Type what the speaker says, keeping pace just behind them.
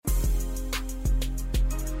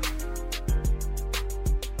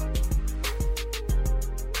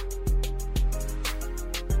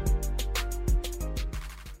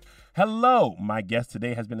Hello, my guest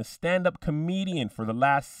today has been a stand-up comedian for the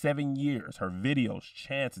last 7 years. Her videos,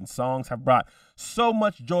 chants, and songs have brought so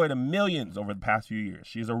much joy to millions over the past few years.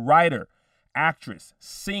 She is a writer, actress,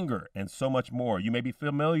 singer, and so much more. You may be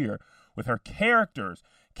familiar with her characters,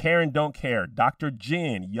 Karen Don't Care, Dr.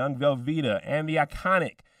 Jen, Young Velveeta, and the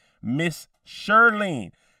iconic Miss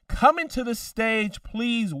Shirlene. Coming to the stage,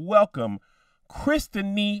 please welcome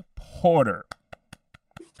Christianee Porter.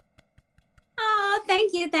 Oh,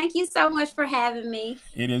 thank you. Thank you so much for having me.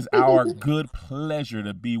 It is our good pleasure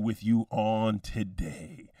to be with you on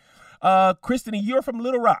today. Christianee, you're from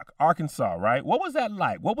Little Rock, Arkansas, right? What was that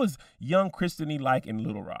like? What was young Christianee like in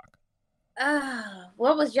Little Rock?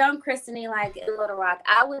 What was young Christianee like in Little Rock?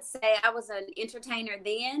 I would say I was an entertainer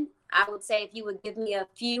then. I would say if you would give me a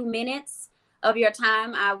few minutes of your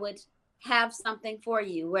time, I would have something for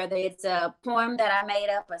you, whether it's a poem that I made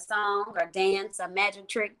up, a song, or dance, a magic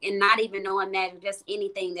trick, and not even knowing magic, just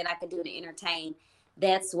anything that I could do to entertain.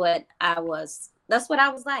 That's what I was. That's what I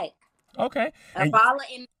was like. Okay. That's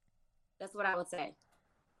what I would say.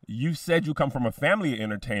 You said you come from a family of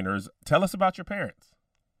entertainers. Tell us about your parents.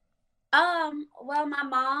 Well, my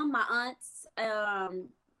mom, my aunts,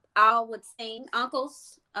 all would sing.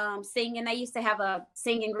 Uncles, sing, and they used to have a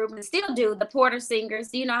singing group and still do, the Porter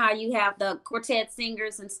Singers. You know how you have the quartet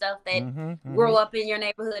singers and stuff that grow up in your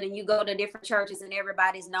neighborhood, and you go to different churches and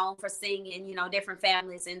everybody's known for singing, different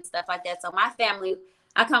families and stuff like that. So my family,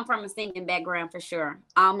 I come from a singing background for sure.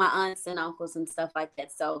 All my aunts and uncles and stuff like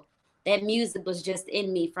that. So that music was just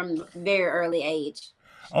in me from a very early age.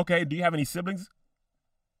 Okay. Do you have any siblings?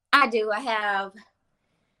 I do. I have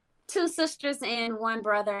 2 sisters and 1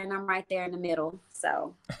 brother, and I'm right there in the middle.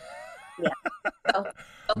 So, yeah. So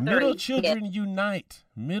Middle 3. children unite.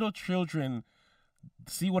 Middle children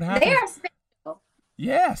see what happens. They are special.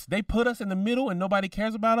 Yes, they put us in the middle, and nobody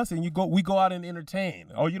cares about us, and we go out and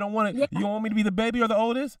entertain. Oh, you don't want to? Yeah. You don't want me to be the baby or the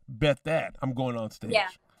oldest? Bet that I'm going on stage. Yeah,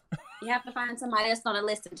 you have to find somebody that's going to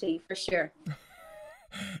listen to you for sure.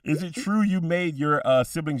 Is it true you made your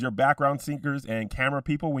siblings your background singers and camera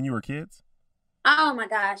people when you were kids? Oh my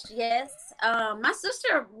gosh, yes. My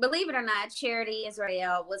sister, believe it or not, Charity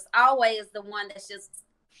Israel, was always the one that's just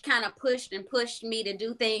kind of pushed me to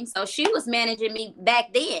do things. So she was managing me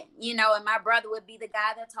back then, and my brother would be the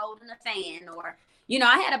guy that's holding the fan, or,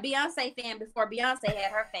 I had a Beyonce fan before Beyonce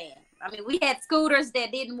had her fan. I mean, we had scooters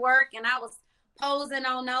that didn't work, and I was posing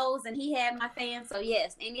on those, and he had my fan. So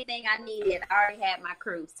yes, anything I needed, I already had my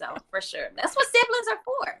crew. So for sure, that's what siblings are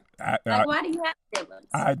for. Why do you have siblings?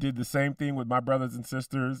 I did the same thing with my brothers and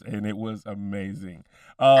sisters, and it was amazing.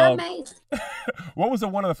 Amazing. What was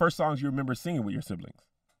one of the first songs you remember singing with your siblings?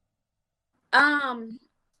 I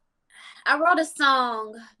wrote a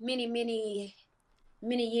song many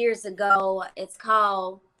years ago. It's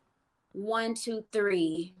called 1, 2,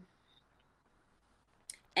 3.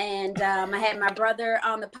 And I had my brother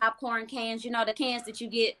on the popcorn cans, the cans that you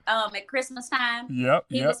get at Christmas time. Yep.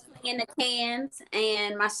 He was playing the cans,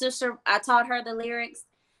 and my sister, I taught her the lyrics,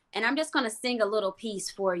 and I'm just going to sing a little piece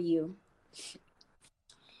for you.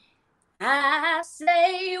 I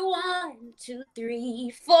say 1, 2,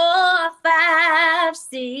 3, 4, 5,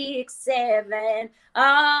 6, 7.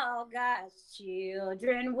 All God's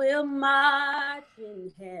children will march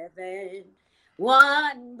in heaven.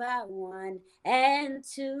 1 by 1 and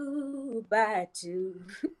 2 by 2.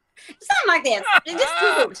 Something like that. It's just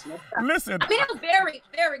too foolishness. Listen. I mean, it was very,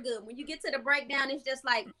 very good. When you get to the breakdown, it's just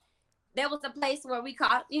like, that was the place where we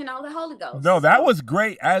caught, the Holy Ghost. No, that was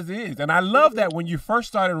great as is. And I love that when you first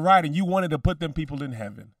started writing, you wanted to put them people in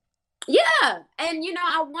heaven. Yeah. And,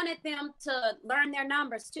 I wanted them to learn their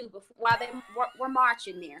numbers, too, while they were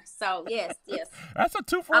marching there. So, yes. That's a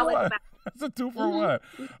 2 for 1. That's a 2 for 1.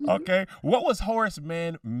 Okay. What was Horace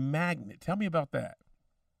Mann Magnet? Tell me about that.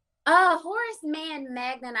 Horace Mann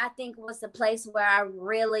Magnet, I think, was the place where I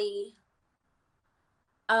really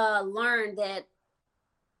learned that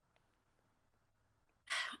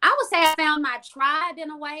I would say I found my tribe in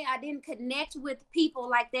a way. I didn't connect with people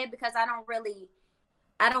like that because I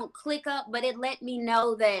don't click up, but it let me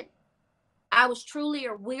know that I was truly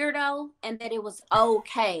a weirdo and that it was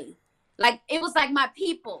okay. Like, it was like my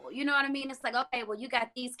people, you know what I mean? It's like, okay, well, you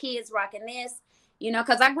got these kids rocking this,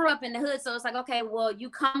 because I grew up in the hood. So it's like, okay, well,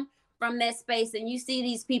 you come from that space and you see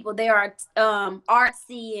these people, they are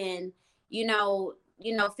artsy and,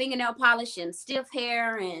 fingernail polish and stiff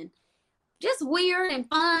hair and just weird and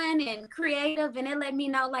fun and creative. And it let me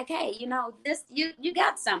know, like, hey, this, you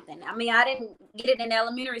got something. I mean, I didn't get it in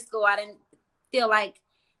elementary school. I didn't feel like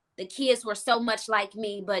the kids were so much like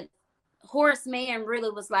me, but Horace Mann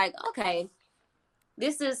really was like, okay,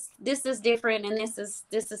 this is different, and this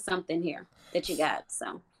is something here that you got.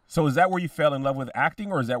 So is that where you fell in love with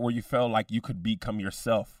acting, or is that where you felt like you could become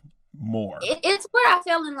yourself more? It's where I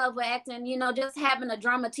fell in love with acting, you know, just having a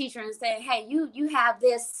drama teacher and saying, hey, you have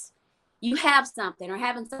this, you have something, or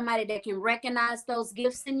having somebody that can recognize those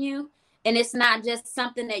gifts in you. And it's not just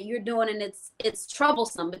something that you're doing and it's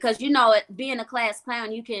troublesome, because, you know, being a class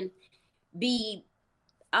clown, you can be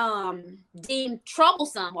deemed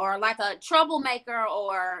troublesome or like a troublemaker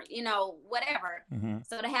or, you know, whatever. Mm-hmm.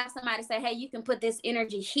 So to have somebody say, hey, you can put this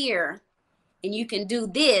energy here and you can do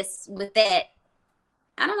this with that.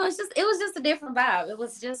 I don't know. It was just a different vibe. It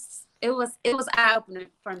was eye-opening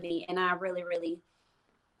for me. And I really, really,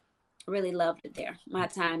 really loved it there. My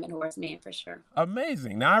time at Horace Mann, for sure.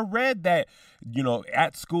 Amazing. Now, I read that, you know,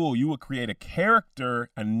 at school, you would create a character,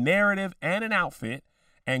 a narrative, and an outfit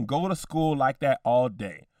and go to school like that all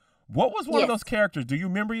day. What was one of those characters? Do you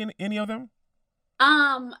remember any of them?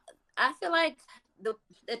 I feel like the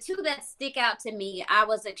two that stick out to me, I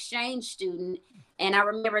was exchange student, and I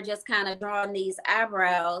remember just kind of drawing these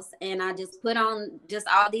eyebrows, and I just put on just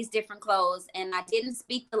all these different clothes, and I didn't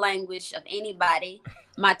speak the language of anybody,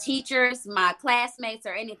 my teachers, my classmates,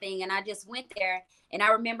 or anything. And I just went there, and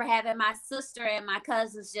I remember having my sister and my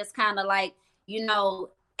cousins just kind of like, you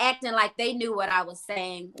know, acting like they knew what I was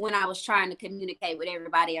saying when I was trying to communicate with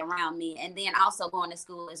everybody around me. And then also going to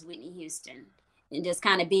school as Whitney Houston and just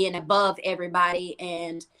kind of being above everybody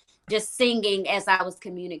and just singing as I was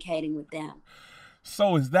communicating with them.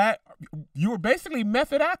 So is that, you were basically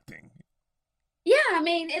method acting? Yeah, I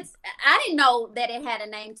mean, I didn't know that it had a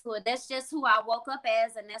name to it. That's just who I woke up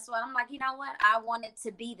as. And that's why I'm like, you know what? I wanted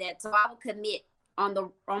to be that. So I would commit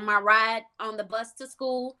on my ride on the bus to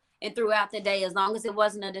school and throughout the day, as long as it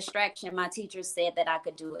wasn't a distraction. My teachers said that I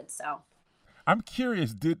could do it. So I'm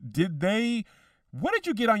curious, did they, what did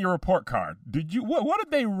you get on your report card? What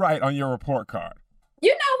did they write on your report card?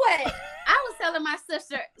 You know what? I was telling my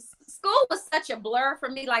sister, school was such a blur for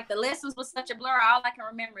me. Like the lessons was such a blur. All I can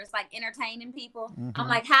remember is like entertaining people. Mm-hmm. I'm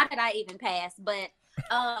like, how did I even pass? But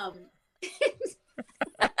what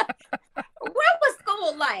was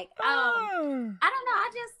school like? I don't know.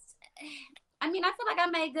 I mean, I feel like I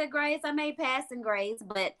made good grades. I made passing grades,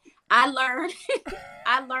 but I learned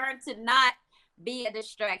to not be a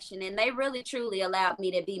distraction. And they really, truly allowed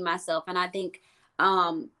me to be myself. And I think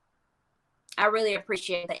I really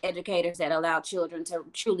appreciate the educators that allow children to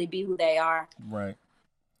truly be who they are. Right.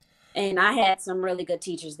 And I had some really good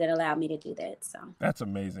teachers that allowed me to do that. So that's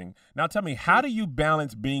amazing. Now tell me, how do you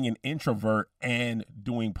balance being an introvert and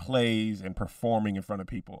doing plays and performing in front of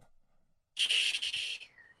people?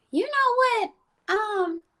 You know what?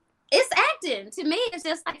 It's acting. To me, it's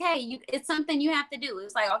just like, hey, it's something you have to do.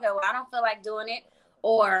 It's like, okay, well, I don't feel like doing it.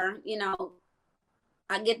 Or, you know,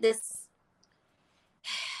 I get this.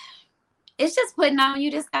 It's just putting on.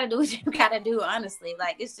 You just got to do what you got to do, honestly.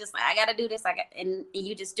 Like, it's just like, I got to do this. And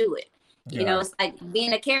you just do it. Yeah. You know, it's like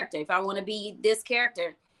being a character. If I want to be this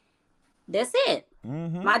character, that's it.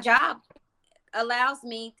 Mm-hmm. My job allows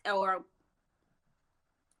me or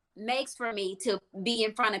makes for me to be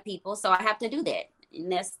in front of people, so I have to do that,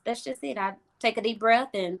 and that's just it. I take a deep breath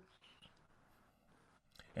and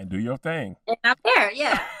do your thing. And I'm there,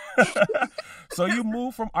 yeah. So you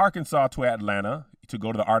moved from Arkansas to Atlanta to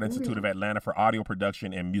go to the Art Institute of Atlanta for audio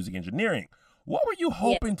production and music engineering. What were you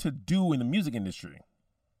hoping to do in the music industry?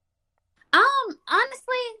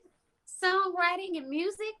 Honestly, songwriting and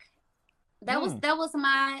music. That was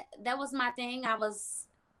my thing. I was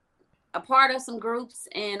a part of some groups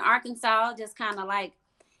in Arkansas, just kind of like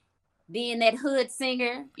being that hood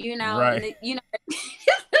singer, you know, right. And you know,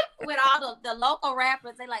 with all the local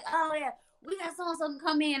rappers, they like, oh yeah, we got someone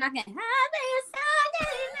come in, I can have this,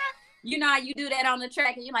 you know, you do that on the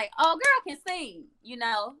track, and you're like, oh, girl can sing, you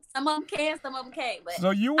know, some of them can, some of them can't, but so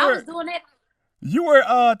I was doing it. You were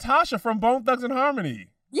Tasha from Bone Thugs and Harmony.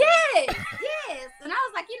 Yes. And I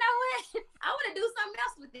was like, you know what? I want to do something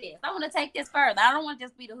else with this. I want to take this further. I don't want to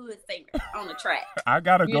just be the hood singer on the track. I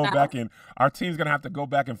got to go back and our team's going to have to go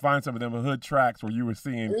back and find some of them hood tracks where you were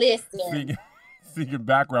singing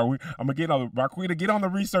background. I'm going to get on Marquita, get on the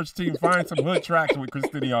research team, find some hood tracks with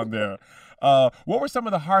Christianee on there. What were some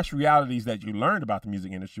of the harsh realities that you learned about the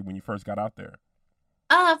music industry when you first got out there?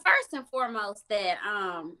 First and foremost, that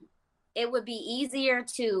it would be easier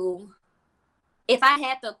to, if I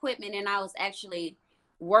had the equipment and I was actually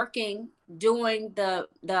working, doing the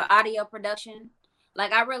audio production,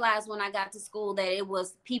 like I realized when I got to school that it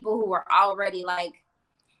was people who were already like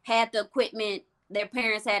had the equipment, their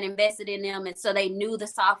parents had invested in them, and so they knew the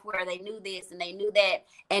software, they knew this and they knew that,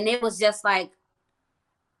 and it was just like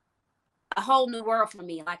a whole new world for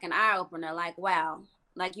me, like an eye opener, like wow,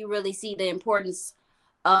 like you really see the importance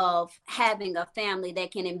of having a family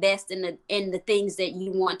that can invest in the things that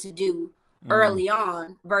you want to do Mm. early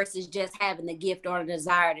on versus just having the gift or the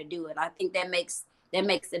desire to do it. I think that makes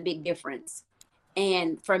a big difference.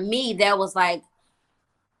 And for me, that was like,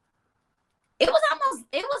 it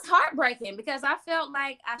was heartbreaking because I felt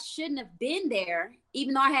like I shouldn't have been there.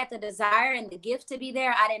 Even though I had the desire and the gift to be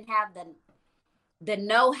there, I didn't have the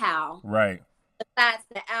know-how Right.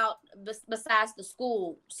 besides the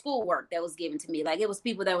schoolwork that was given to me. Like, it was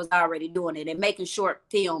people that was already doing it and making short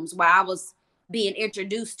films while I was being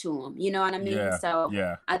introduced to them. You know what I mean? Yeah. So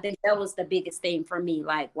Yeah. I think that was the biggest thing for me.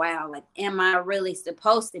 Like, wow, like, am I really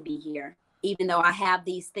supposed to be here? Even though I have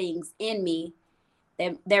these things in me,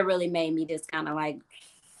 that really made me just kind of like,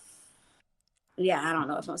 yeah, I don't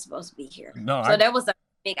know if I'm supposed to be here. No, So that was a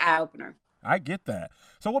big eye opener. I get that.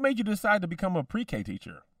 So what made you decide to become a pre-K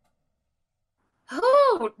teacher?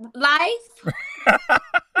 Ooh, life.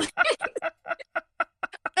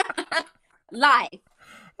 Life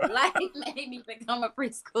made me become a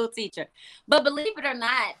preschool teacher. But believe it or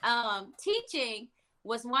not, teaching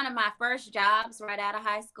was one of my first jobs right out of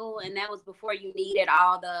high school, and that was before you needed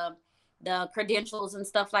all the credentials and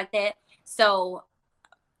stuff like that. So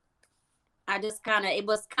I just it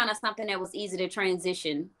was kind of something that was easy to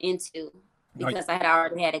transition into because I had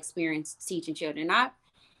already had experience teaching children.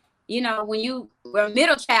 When you were a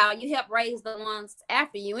middle child, you help raise the ones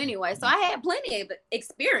after you anyway. So I had plenty of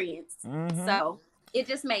experience. Mm-hmm. So it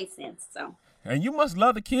just made sense. So. And you must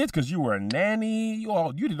love the kids because you were a nanny.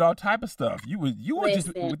 You did all type of stuff. You were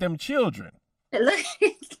just with them children.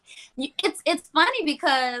 It's funny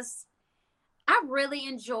because I really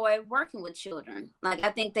enjoy working with children. Like,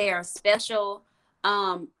 I think they are special.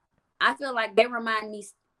 I feel like they remind me,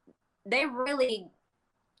 they're really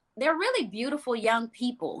beautiful young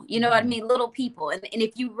people. You know what I mean? Little people. And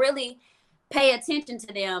if you really pay attention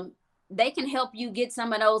to them, they can help you get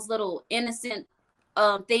some of those little innocent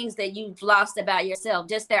things that you've lost about yourself,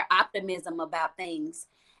 just their optimism about things.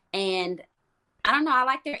 And I don't know, I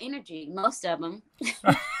like their energy, most of them.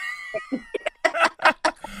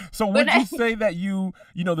 So would you say that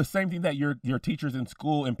the same thing that your teachers in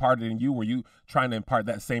school imparted in you, were you trying to impart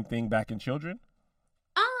that same thing back in children?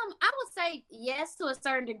 I would say yes to a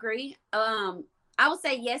certain degree. I would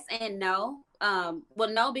say yes and no. Well,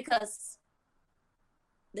 no, because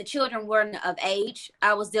the children weren't of age.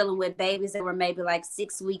 I was dealing with babies that were maybe like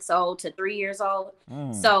 6 weeks old to 3 years old.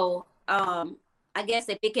 So I guess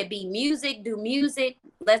if it could be music, do music.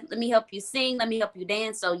 Let me help you sing. Let me help you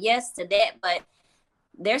dance. So yes to that, but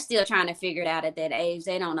they're still trying to figure it out at that age.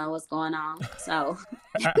 They don't know what's going on. So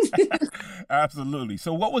Absolutely.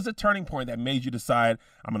 So what was the turning point that made you decide,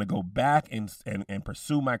 I'm going to go back and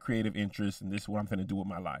pursue my creative interests, and this is what I'm going to do with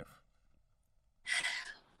my life?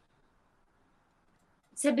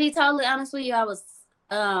 To be totally honest with you, I was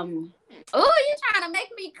you're trying to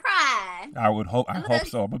make me cry. I hope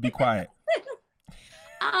so, but be quiet.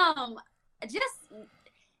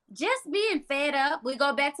 Just being fed up. We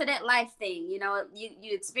go back to that life thing. You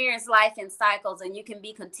experience life in cycles, and you can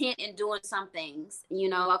be content in doing some things.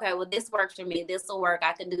 Okay, well, this works for me. This will work.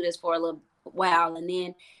 I can do this for a little while. And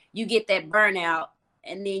then you get that burnout.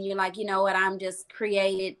 And then you're like, you know what? I'm just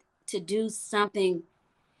created to do something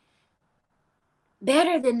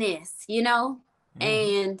better than this,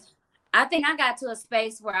 And I think I got to a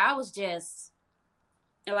space where I was just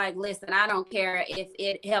like, listen, I don't care if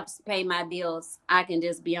it helps pay my bills. I can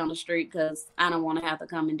just be on the street because I don't want to have to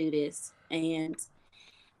come and do this. And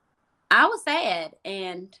I was sad,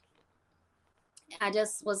 and I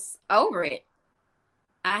just was over it.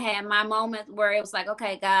 I had my moment where it was like,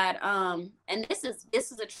 okay, God, and this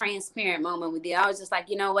is a transparent moment with you. I was just like,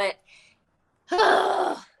 you know what?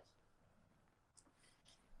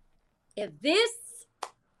 If this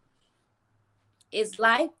is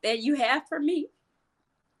life that you have for me,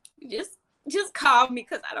 just call me,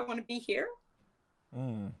 because I don't want to be here.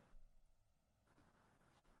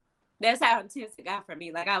 That's how intense it got for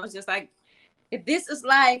me. Like, I was just like, if this is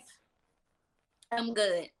life, I'm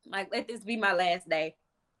good. Like, let this be my last day.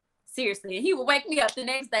 Seriously. And he would wake me up the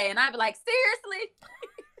next day, and I'd be like, seriously?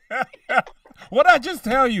 What'd I just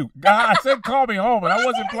tell you? God, I said call me home, and I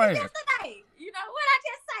wasn't playing. Yesterday. What'd I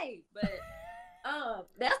just say? But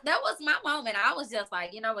that was my moment. I was just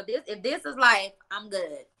like, you know what, if this is life, I'm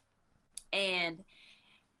good. And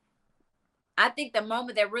I think the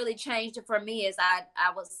moment that really changed it for me is I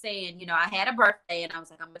was saying, I had a birthday, and I was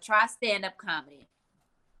like, I'm going to try stand-up comedy,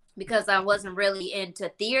 because I wasn't really into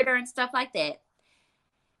theater and stuff like that.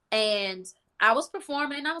 And I was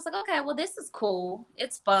performing, and I was like, okay, well, this is cool.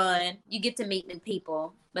 It's fun. You get to meet new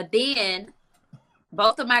people. But then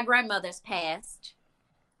both of my grandmothers passed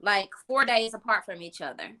like 4 days apart from each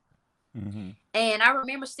other. Mm-hmm. And I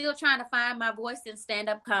remember still trying to find my voice in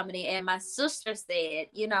stand-up comedy. And my sister said,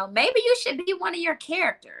 you know, maybe you should be one of your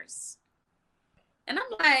characters. And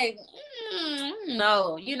I'm like,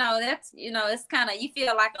 no, you know, that's, you know, it's kind of, you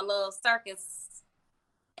feel like a little circus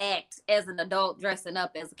act as an adult dressing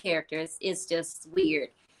up as a character. It's just weird.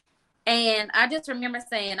 And I just remember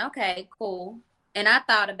saying, okay, cool. And I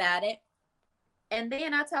thought about it. And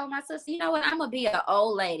then I told my sister, you know what, I'm going to be an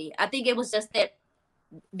old lady. I think it was just that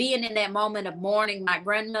being in that moment of mourning my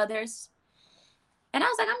grandmothers. And I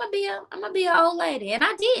was like, I'm gonna be an old lady. And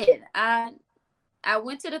I did. I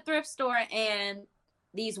went to the thrift store, and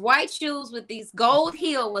these white shoes with these gold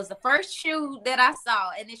heel was the first shoe that I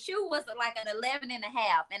saw. And the shoe was like an 11 and a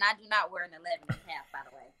half. And I do not wear an 11 and a half, by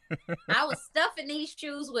the way. I was stuffing these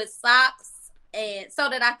shoes with socks and so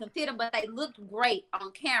that I can fit them, but they looked great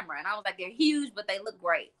on camera. And I was like, they're huge, but they look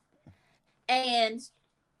great. And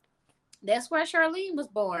that's where Charlene was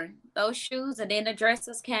born. Those shoes, and then the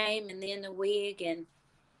dresses came, and then the wig, and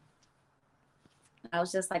I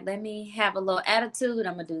was just like, let me have a little attitude.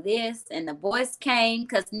 I'm gonna do this, and the voice came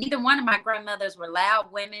because neither one of my grandmothers were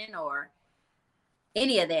loud women or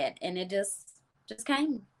any of that, and it just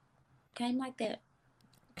came like that. Okay.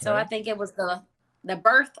 So I think it was the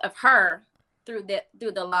birth of her through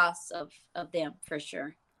the loss of them, for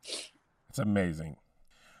sure. It's amazing.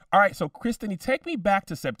 All right, so Christianee, take me back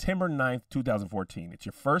to September 9th, 2014. It's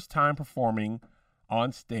your first time performing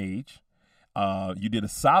on stage. You did a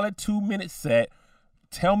solid 2-minute set.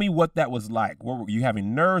 Tell me what that was like. Were you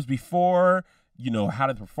having nerves before? You know, how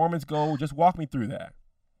did the performance go? Just walk me through that.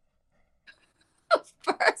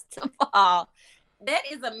 First of all, that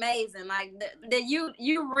is amazing. Like that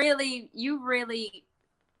you really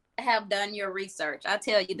have done your research. I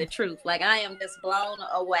tell you the truth. Like, I am just blown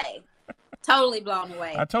away. Totally blown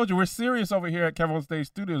away. I told you, we're serious over here at KevonStage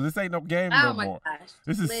Studios. This ain't no game no more. Oh my gosh.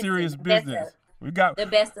 This is serious business. We got the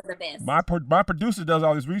best of the best. My producer does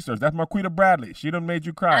all this research. That's Marquita Bradley. She done made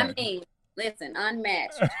you cry. I mean, listen,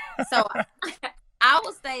 unmatched. So I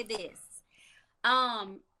will say this.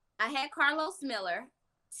 I had Carlos Miller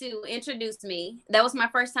to introduce me. That was my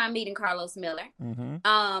first time meeting Carlos Miller.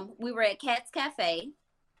 Mm-hmm. We were at Cat's Cafe,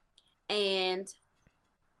 and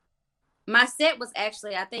my set was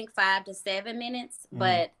actually, I think, 5 to 7 minutes,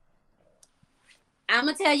 but I'm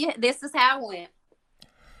going to tell you, this is how I went.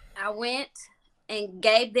 I went and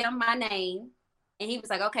gave them my name, and he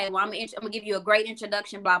was like, okay, well, I'm going to give you a great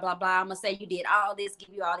introduction, blah, blah, blah. I'm going to say you did all this, give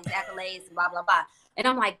you all these accolades, blah, blah, blah. And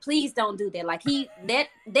I'm like, please don't do that. Like,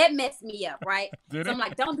 that messed me up, right? So I'm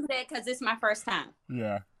like, don't do that because it's my first time.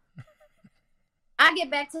 Yeah. I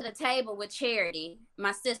get back to the table with Charity,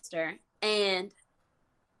 my sister, and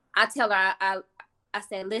I tell her, I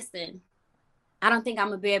said, listen, I don't think I'm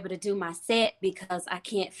going to be able to do my set because I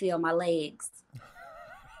can't feel my legs.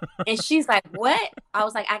 And she's like, what? I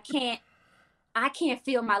was like, I can't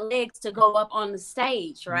feel my legs to go up on the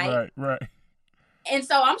stage, right? Right. And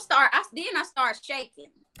so I start shaking.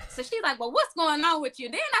 So she's like, well, what's going on with you?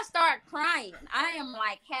 Then I start crying. I am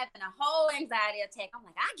like having a whole anxiety attack. I'm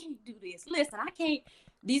like, I can't do this. Listen, I can't.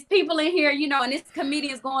 These people in here, you know, and this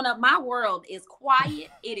comedian's going up. My world is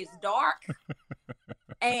quiet. It is dark.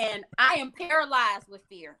 And I am paralyzed with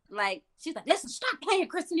fear. Like, she's like, listen, stop playing,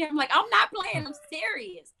 Christianee. I'm like, I'm not playing. I'm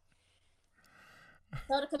serious.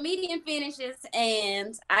 So the comedian finishes,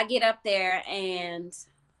 and I get up there, and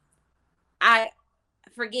I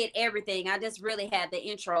forget everything. I just really had the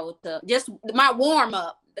intro to just my warm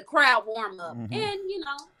up, the crowd warm up. Mm-hmm. And, you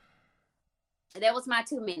know, that was my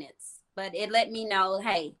 2 minutes. But it let me know,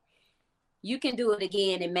 hey, you can do it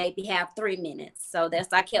again and maybe have 3 minutes. So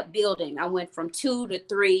I kept building. I went from 2 to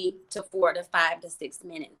 3 to 4 to 5 to 6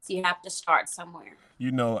 minutes. You have to start somewhere.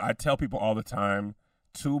 You know, I tell people all the time,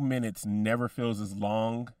 2 minutes never feels as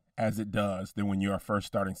long as it does than when you're first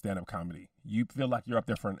starting stand-up comedy. You feel like you're up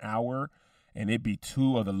there for an hour, and it'd be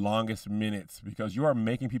 2 of the longest minutes because you are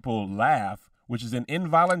making people laugh, which is an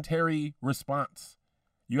involuntary response.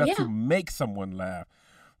 You have to make someone laugh.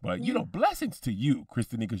 But, you know, blessings to you,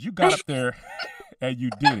 Christianee, because you got up there and you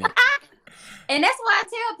did it. And that's why I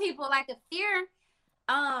tell people, like, the fear,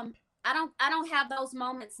 I don't have those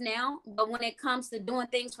moments now. But when it comes to doing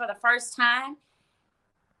things for the first time,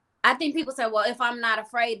 I think people say, well, if I'm not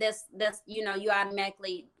afraid, that's you know, you're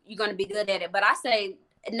going to be good at it. But I say,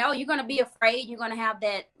 no, you're going to be afraid. You're going to have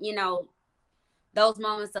that, you know, those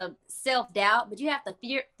moments of self-doubt, but you have to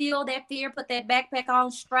feel that fear, put that backpack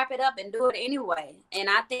on, strap it up, and do it anyway. And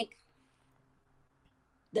I think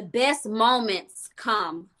the best moments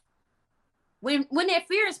come when that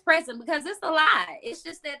fear is present, because it's a lie. It's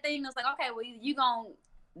just that thing that's like, okay, well, you gonna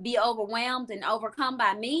be overwhelmed and overcome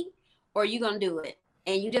by me, or you gonna do it.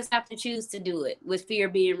 And you just have to choose to do it with fear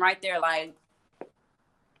being right there. Like,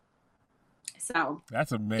 so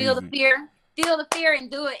that's amazing. Feel the fear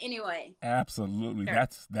and do it anyway. Absolutely. Sure.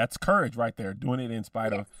 That's courage right there, doing it in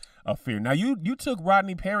spite of fear. Now, you took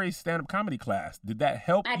Rodney Perry's stand-up comedy class. Did that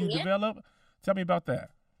help you develop? Tell me about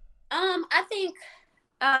that. I think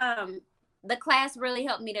the class really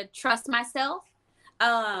helped me to trust myself.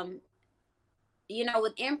 You know,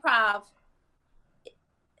 with improv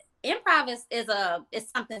is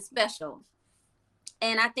something special.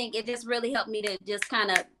 And I think it just really helped me to just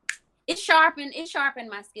kind of, it sharpened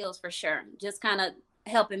my skills for sure. Just kind of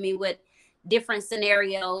helping me with different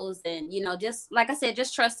scenarios, and, you know, just like I said,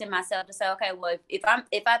 just trusting myself to say, okay, well, if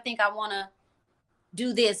I think I want to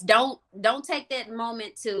do this, don't take that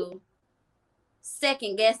moment to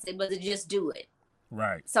second guess it, but to just do it.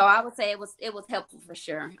 Right. So I would say it was helpful for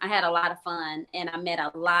sure. I had a lot of fun, and I met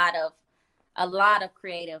a lot of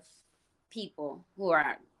creative people who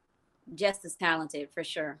are just as talented for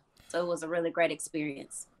sure. So it was a really great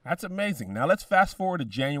experience. That's amazing. Now let's fast forward to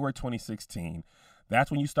January 2016. That's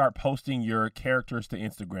when you start posting your characters to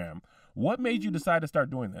Instagram. What made you decide to start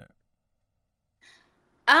doing that?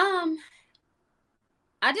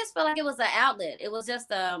 I just felt like it was an outlet. It was just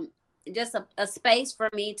a space for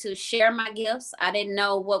me to share my gifts. I didn't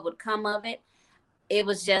know what would come of it. It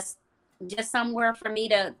was just somewhere for me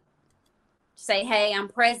to say, hey, I'm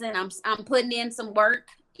present. I'm putting in some work,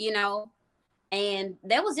 you know. And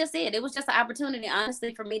that was just it. It was just an opportunity,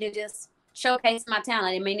 honestly, for me to just showcase my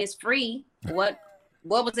talent. I mean, it's free. What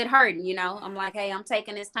was it hurting? You know, I'm like, hey, I'm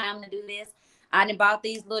taking this time to do this. I done bought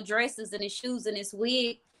these little dresses and the shoes and this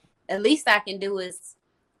wig. At least I can do is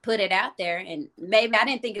put it out there. And maybe I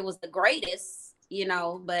didn't think it was the greatest, you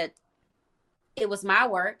know, but it was my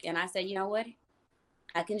work. And I said, you know what?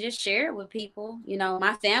 I can just share it with people. You know,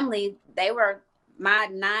 my family, they were my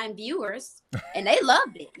 9 viewers, and they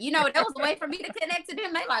loved it. You know, that was a way for me to connect to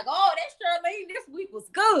them. They like, oh, that Charlene this week was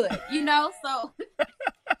good, you know, so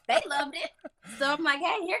they loved it. So I'm like,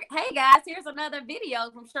 hey guys, here's another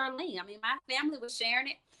video from Charlene. I mean, my family was sharing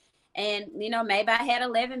it, and, you know, maybe I had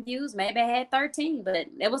 11 views, maybe I had 13, but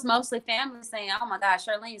it was mostly family saying, oh my gosh,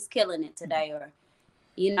 Charlene's killing it today, or,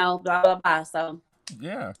 you know, blah, blah, blah. So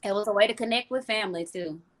yeah, it was a way to connect with family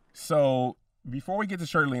too. So before we get to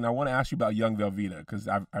Charlene, I want to ask you about Young Velveeta, because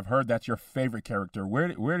I've heard that's your favorite character.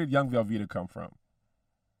 Where did Young Velveeta come from?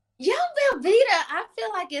 Young Velveeta, I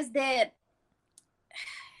feel like it's that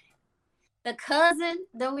the cousin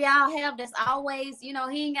that we all have that's always, you know,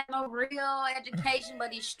 he ain't got no real education,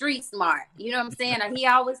 but he's street smart. You know what I'm saying? Or he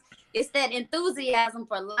always, it's that enthusiasm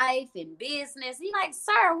for life and business. He like,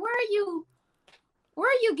 sir, where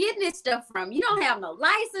are you getting this stuff from? You don't have no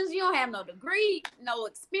license, you don't have no degree, no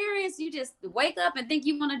experience. You just wake up and think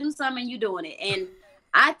you want to do something and you doing it. And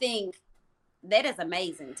I think that is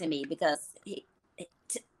amazing to me, because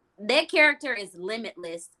that character is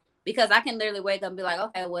limitless, because I can literally wake up and be like,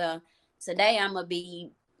 okay, well, today I'm going to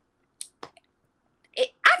be, I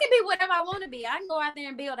can be whatever I want to be. I can go out there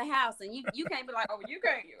and build a house, and you can't be like, oh, you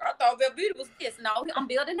can't. I thought Velveeta was this. No, I'm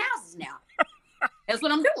building houses now. That's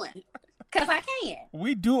what I'm doing. Because I can.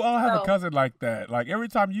 We do all have a cousin like that. Like, every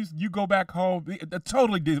time you go back home, a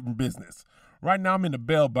totally different business. Right now, I'm in the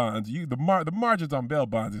bail bonds. The margins on bail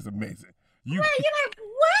bonds is amazing. You're like,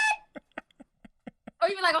 what? Or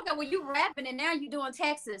you're like, okay, well, you rapping and now you're doing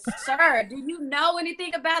taxes. Sir, do you know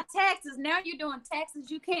anything about taxes? Now you're doing taxes.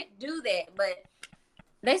 You can't do that. But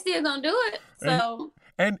they still gonna do it. So.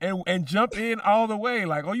 And jump in all the way.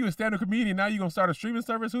 Like, oh, you a stand-up comedian, now you're going to start a streaming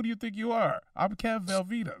service? Who do you think you are? I'm Kev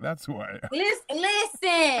Velveeta. That's who I am.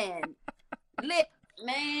 Listen.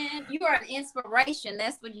 Man, you are an inspiration.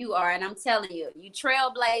 That's what you are. And I'm telling you, you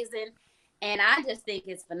trailblazing. And I just think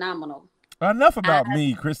it's phenomenal. Enough about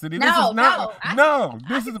me, Christianee. This is not.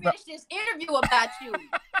 This is about this interview about you.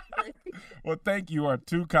 Well, thank you. You are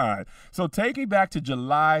too kind. So take me back to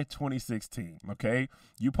July 2016, okay?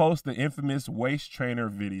 You post the infamous waist trainer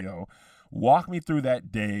video. Walk me through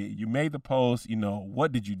that day. You made the post. You know,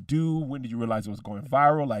 what did you do? When did you realize it was going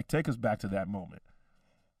viral? Like, take us back to that moment.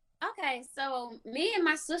 Okay, so me and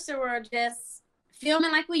my sister were just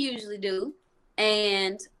filming like we usually do.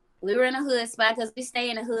 And we were in a hood spot, because we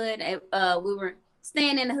stay in the hood. We were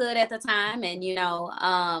staying in the hood at the time. And, you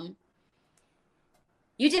know,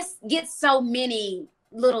 you just get so many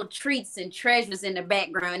little treats and treasures in the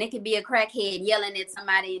background. It could be a crackhead yelling at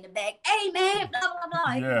somebody in the back, hey, man, blah, blah,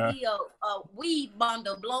 blah. Yeah. It could be a weed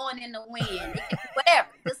bundle blowing in the wind. It could be whatever.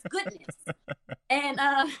 Just goodness. And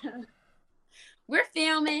we're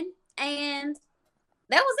filming, and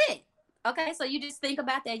that was it. Okay, so you just think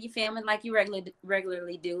about that. You film it like you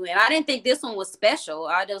regularly do. And I didn't think this one was special.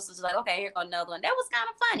 I just was like, okay, here go another one. That was kind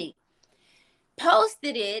of funny.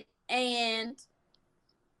 Posted it and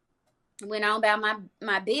went on about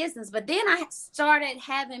my business. But then I started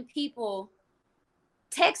having people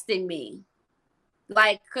texting me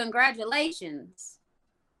like, congratulations.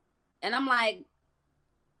 And I'm like,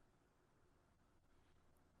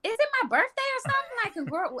 is it my birthday or something?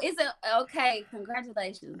 Like, is it okay?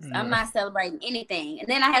 Congratulations. Yeah. I'm not celebrating anything. And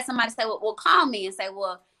then I had somebody say, well, call me and say,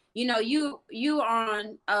 well, you know, you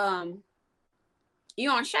on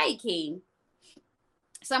Shade King.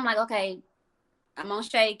 So I'm like, okay, I'm on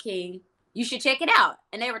Shade King. You should check it out.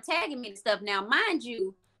 And they were tagging me and stuff. Now, mind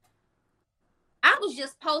you, I was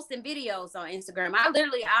just posting videos on Instagram. I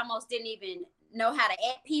literally almost didn't even know how to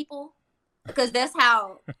add people. Because that's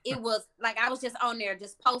how it was. Like, I was just on there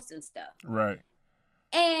just posting stuff. Right.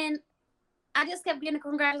 And I just kept getting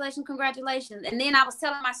congratulations. And then I was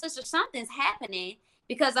telling my sister something's happening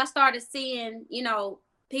because I started seeing, you know,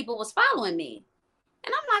 people was following me.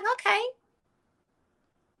 And I'm like, okay.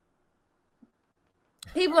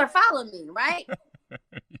 People are following me, right?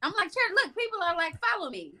 I'm like, sure, look, people are like, follow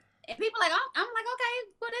me. And people like, oh, I'm like, okay,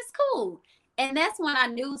 well, that's cool. And that's when I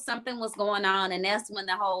knew something was going on. And that's when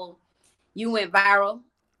the whole... you went viral.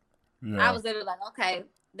 Yeah. I was literally like, okay,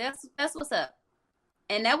 that's what's up.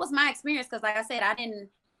 And that was my experience because, like I said, I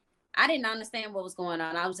didn't understand what was going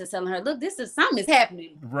on. I was just telling her, look, something is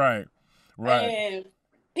happening. Right. And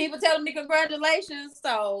people telling me congratulations.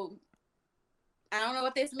 So I don't know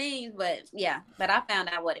what this means, but yeah. But I found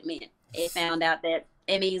out what it meant. It found out that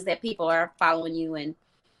it means that people are following you and,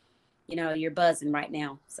 you know, you're buzzing right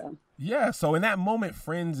now. So. Yeah, so in that moment,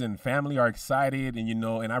 friends and family are excited, and, you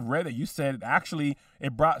know, and I've read that you said actually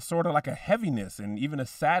it brought sort of like a heaviness and even a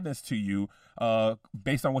sadness to you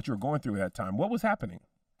based on what you were going through at that time. What was happening?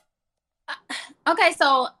 Okay,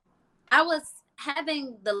 so I was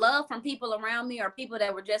having the love from people around me or people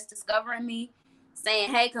that were just discovering me saying,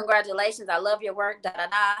 hey, congratulations, I love your work,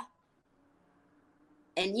 da-da-da.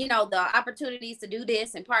 And, you know, the opportunities to do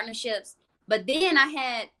this and partnerships. But then I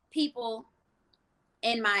had people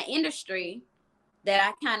in my industry that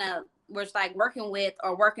I kind of was like working with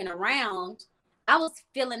or working around. I was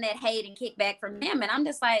feeling that hate and kickback from them. And I'm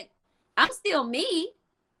just like, I'm still me,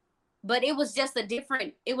 but it was just a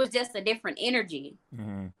different energy.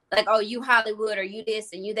 Mm-hmm. Like, oh, you Hollywood or you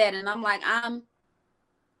this and you that. And I'm like, I'm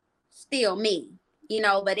still me, you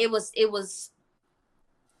know, but it was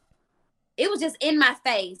just in my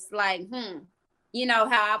face. Like, you know,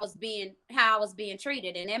 how I was being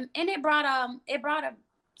treated. And it brought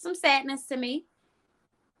some sadness to me.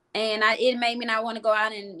 And it made me not want to go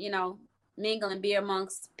out and, you know, mingle and be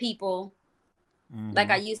amongst people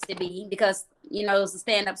like I used to be, because, you know, it was a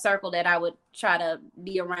stand-up circle that I would try to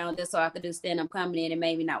be around just so I could do stand-up comedy, and it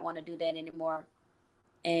made me not want to do that anymore.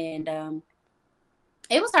 And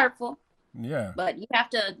it was hurtful. Yeah. But you have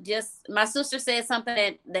to my sister said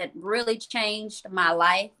something that really changed my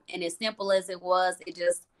life. And as simple as it was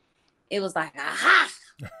like, aha.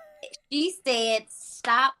 She said,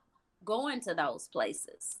 stop going to those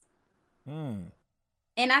places. And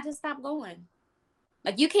I just stopped going.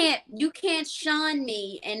 Like, you can't shun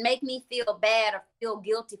me and make me feel bad or feel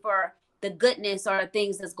guilty for the goodness or the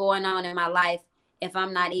things that's going on in my life if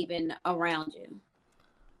I'm not even around you.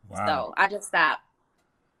 Wow. So I just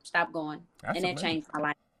stopped going. That's and it changed my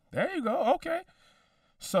life. There you go. Okay.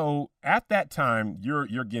 So at that time, you're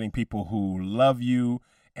getting people who love you,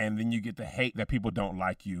 and then you get the hate that people don't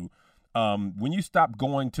like you. When you stop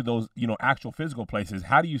going to those, you know, actual physical places,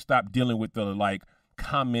 how do you stop dealing with the like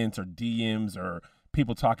comments or DMs or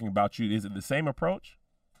people talking about you? Is it the same approach?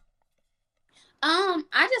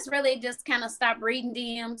 I just kind of stopped reading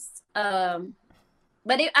DMs.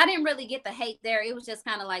 But I didn't really get the hate there. It was just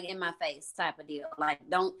kind of like in my face type of deal. Like,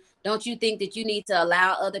 don't you think that you need to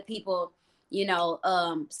allow other people, you know,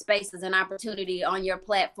 spaces and opportunity on your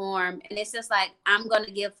platform? And it's just like, I'm going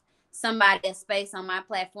to give somebody a space on my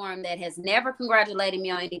platform that has never congratulated me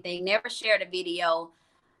on anything, never shared a video,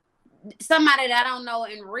 somebody that I don't know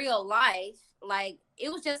in real life. Like,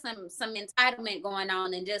 it was just some entitlement going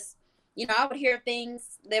on, and just, you know, I would hear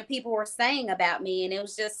things that people were saying about me, and it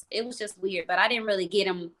was just weird. But I didn't really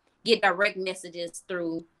get direct messages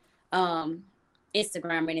through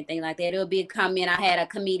Instagram or anything like that. It would be a comment. I had a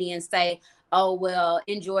comedian say, oh, well,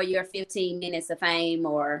 enjoy your 15 minutes of fame,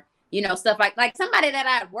 or, you know, stuff like somebody that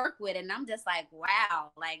I'd worked with. And I'm just like,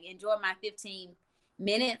 wow, like, enjoy my 15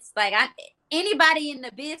 minutes. Like, anybody in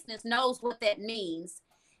the business knows what that means.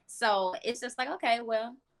 So it's just like, okay,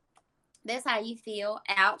 well, that's how you feel.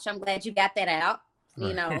 Ouch. I'm glad you got that out,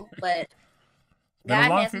 you know, but Been a God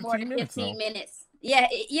long has more 15 than minutes, 15 though. minutes. Yeah,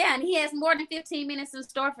 yeah, and he has more than 15 minutes in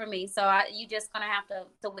store for me. So you just gonna have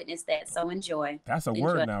to witness that. So enjoy. That's a Enjoy.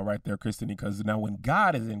 word now right there, Christianee, because now when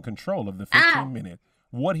God is in control of the Ah, 15-minute,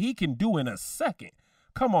 what he can do in a second.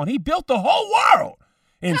 Come on, he built the whole world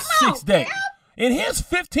in come 6 on, Kev. days. And his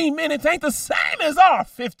 15 minutes ain't the same as our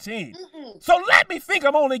 15. Mm-mm. So let me think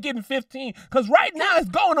I'm only getting 15, because right now it's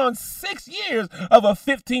going on 6 years of a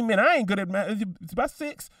 15-minute. I ain't good at math. It's about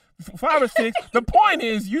 6, 5 or 6. The point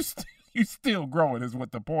is you still growing is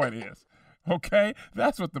what the point is. Okay?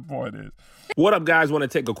 That's what the point is. What up, guys? Want to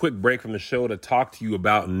take a quick break from the show to talk to you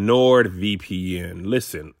about NordVPN.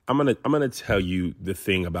 Listen, I'm gonna tell you the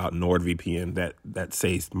thing about NordVPN that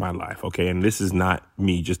saves my life, okay? And this is not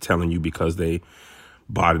me just telling you because they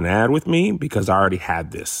bought an ad with me, because I already had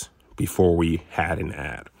this before we had an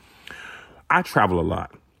ad. I travel a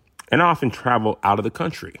lot, and I often travel out of the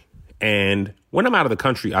country. And when I'm out of the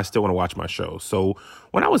country, I still want to watch my shows. So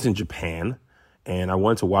when I was in Japan and I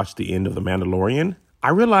wanted to watch the end of The Mandalorian, I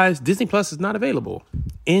realized Disney Plus is not available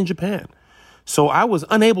in Japan. So I was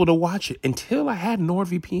unable to watch it until I had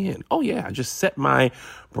NordVPN. Oh yeah, I just set my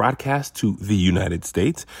broadcast to the United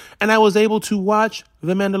States and I was able to watch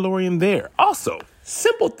The Mandalorian there. Also,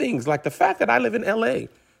 simple things like the fact that I live in LA.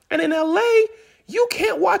 And in LA, you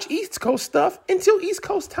can't watch East Coast stuff until East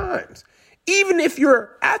Coast times. Even if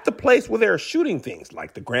you're at the place where they're shooting things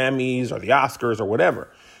like the Grammys or the Oscars or whatever.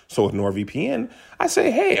 So with NordVPN, I say,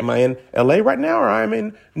 hey, am I in LA right now or I'm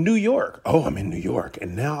in New York? Oh, I'm in New York.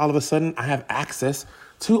 And now all of a sudden I have access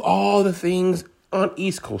to all the things on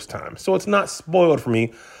East Coast time. So it's not spoiled for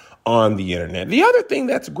me on the internet. The other thing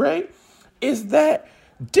that's great is that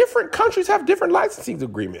different countries have different licensing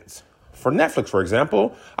agreements. For Netflix, for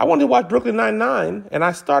example, I wanted to watch Brooklyn Nine-Nine, and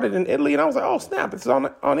I started in Italy, and I was like, oh, snap, it's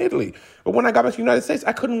on Italy. But when I got back to the United States,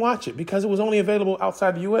 I couldn't watch it because it was only available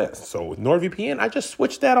outside the U.S. So with NordVPN, I just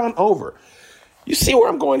switched that on over. You see where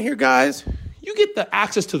I'm going here, guys? You get the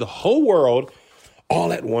access to the whole world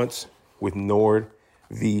all at once with NordVPN.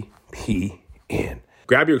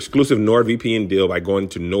 Grab your exclusive NordVPN deal by going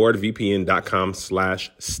to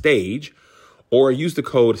nordvpn.com/stage. Or use the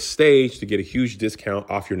code STAGE to get a huge discount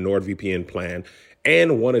off your NordVPN plan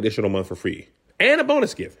and 1 additional month for free. And a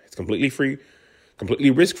bonus gift. It's completely free,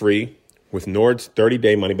 completely risk-free with Nord's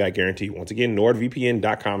 30-day money-back guarantee. Once again,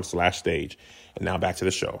 nordvpn.com/stage. And now back to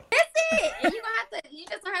the show. That's it. And you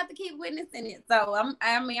just don't have to keep witnessing it. So I'm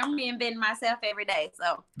reinventing myself every day.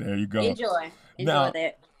 So there you go. Enjoy Now,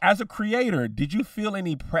 that. As a creator, did you feel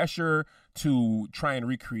any pressure to try and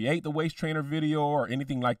recreate the waist trainer video or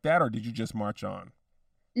anything like that, or did you just march on?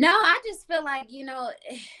 No, I just feel like,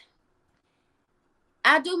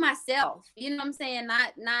 I do myself. You know what I'm saying?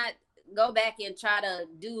 Not go back and try to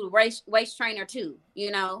do waist trainer too,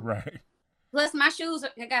 Right. Plus my shoes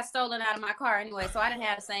got stolen out of my car anyway, so I didn't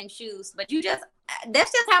have the same shoes. But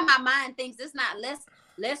that's just how my mind thinks. It's not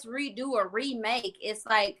let's redo or remake. It's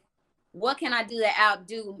like, what can I do to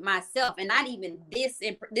outdo myself? And not even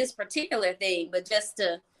this particular thing, but just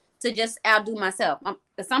to just outdo myself.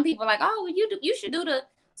 Some people are like, oh, well, you should do the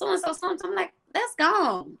so-and-so something. I'm like, that's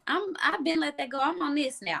gone. I've been let that go. I'm on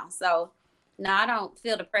this now. So no, I don't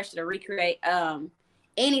feel the pressure to recreate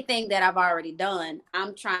anything that I've already done.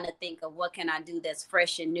 I'm trying to think of what can I do that's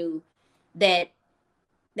fresh and new that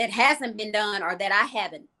hasn't been done or that I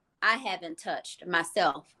haven't touched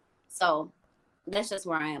myself. So that's just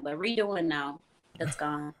where I am. But redoing now, that's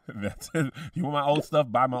gone. That's it. You want my old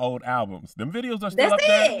stuff? Buy my old albums. Them videos are still That's up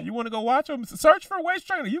there. it. You want to go watch them? Search for Waist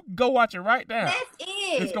Trainer. You can go watch it right now. That's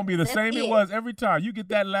it. It's gonna be the same it was every time. You get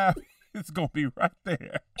that laugh, it's gonna be right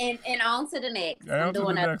there. And on to the next. And on to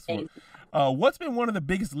the next one. What's been one of the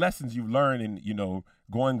biggest lessons you've learned in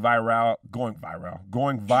going viral?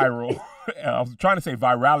 I was trying to say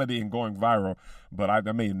virality and going viral, but I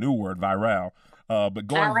made a new word, viral. But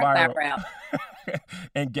going viral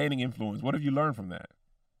and gaining influence. What have you learned from that?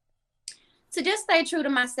 To just stay true to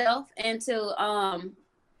myself and to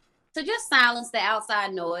just silence the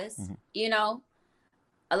outside noise. Mm-hmm.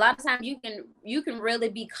 A lot of times you can really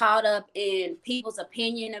be caught up in people's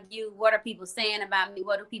opinion of you. What are people saying about me?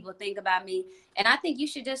 What do people think about me? And I think you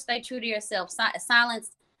should just stay true to yourself.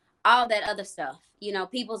 Silence all that other stuff.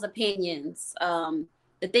 People's opinions,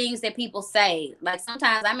 the things that people say. Like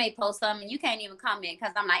sometimes I may post something and you can't even comment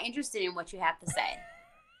because I'm not interested in what you have to say.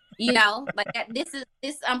 Like this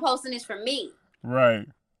I'm posting this for me. Right.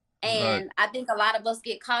 And I think a lot of us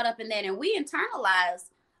get caught up in that and we internalize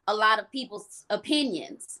a lot of people's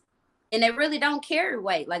opinions and they really don't carry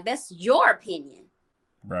weight. Like that's your opinion.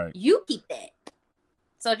 Right. You keep that.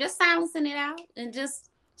 So just silencing it out and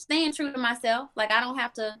just staying true to myself. Like I don't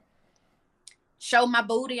have to show my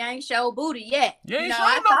booty. I ain't show booty yet. You ain't I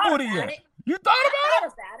showing no thought booty about yet. it. You thought I about it?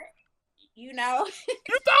 thought about it. You thought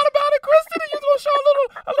about it, Kristen? You gonna show a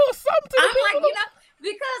little something to the I'm people? like,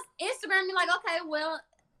 because Instagram, you're like, okay, well,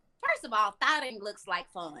 first of all, thotting looks like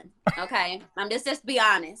fun. Okay, I'm just be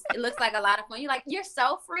honest. It looks like a lot of fun. You're like, you're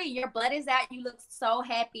so free. Your butt is out. You look so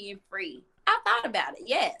happy and free. I thought about it,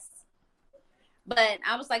 yes, but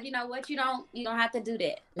I was like, you know what? You don't have to do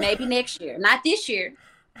that. Maybe next year, not this year.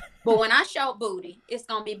 But when I show booty, it's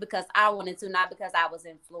gonna be because I wanted to, not because I was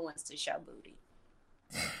influenced to show booty.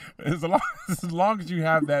 As long as you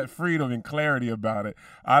have that freedom and clarity about it.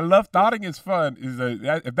 I love thotting is fun.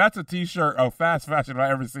 If that's a t-shirt of fast fashion if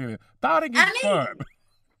I ever seen it, thotting is fun.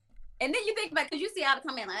 And then you think about, because you see how to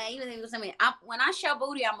come in, like, hey, when I show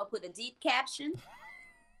booty, I'm gonna put a deep caption.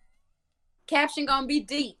 Caption gonna be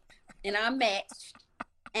deep and unmatched,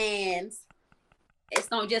 and it's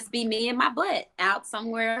gonna just be me and my butt out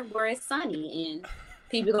somewhere where it's sunny, and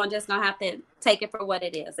people gonna have to take it for what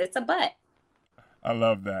it is. It's a butt. I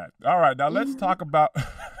love that. All right, now let's talk about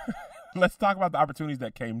the opportunities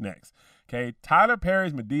that came next. Okay, Tyler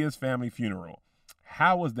Perry's Medea's family funeral.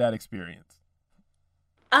 How was that experience?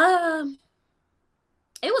 It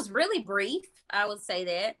was really brief. I would say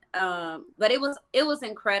that, but it was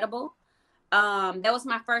incredible. That was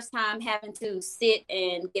my first time having to sit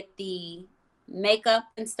and get the makeup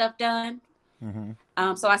and stuff done.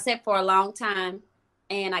 Mm-hmm. So I sat for a long time.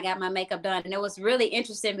 And I got my makeup done. And it was really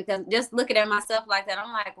interesting because just looking at myself like that,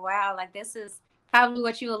 I'm like, wow, like this is probably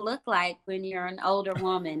what you will look like when you're an older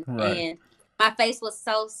woman. Right. And my face was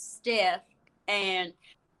so stiff. And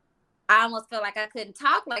I almost felt like I couldn't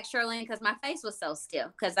talk like Shirlene because my face was so stiff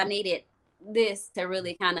because I needed this to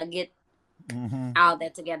really kind of get all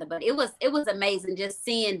that together. But it was amazing just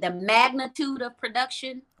seeing the magnitude of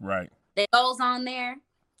production that goes on there.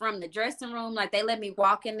 From the dressing room, like they let me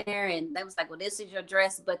walk in there and they was like, well, this is your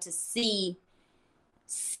dress, but to see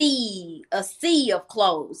a sea of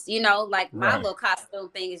clothes, like my little costume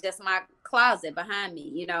thing is just my closet behind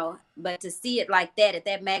me, but to see it like that at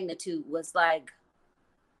that magnitude was like,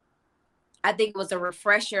 I think it was a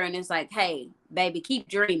refresher. And it's like, hey, baby, keep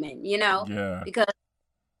dreaming, because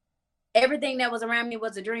everything that was around me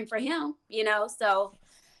was a dream for him, so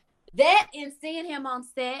that and seeing him on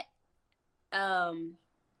set,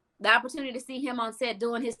 the opportunity to see him on set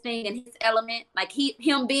doing his thing and his element, like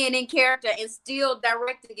him being in character and still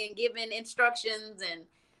directing and giving instructions and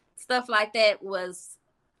stuff like that it was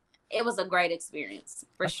a great experience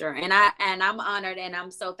for sure. And I'm honored and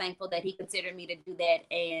I'm so thankful that he considered me to do that,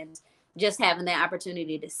 and just having that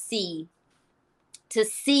opportunity to see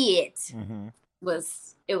it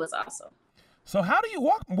was awesome. So how do you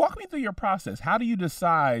walk me through your process? How do you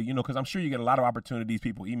decide, because I'm sure you get a lot of opportunities,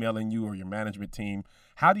 people emailing you or your management team.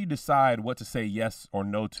 How do you decide what to say yes or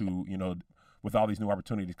no to, with all these new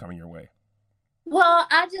opportunities coming your way? Well,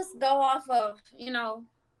 I just go off of,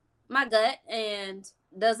 my gut, and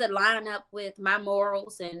does it line up with my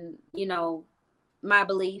morals and, my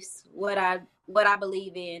beliefs, what I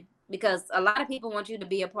believe in? Because a lot of people want you to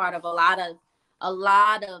be a part of a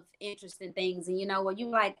lot of interesting things. And you're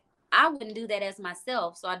like, I wouldn't do that as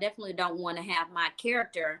myself. So I definitely don't want to have my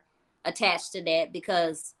character attached to that,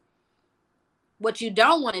 because what you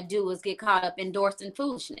don't want to do is get caught up endorsing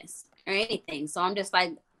foolishness or anything. So I'm just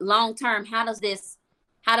like, long term, how does this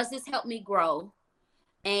help me grow?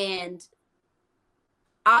 And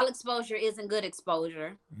all exposure isn't good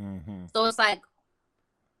exposure. Mm-hmm. So it's like,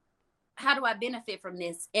 how do I benefit from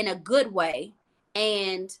this in a good way?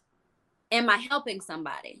 And am I helping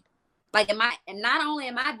somebody? Like, not only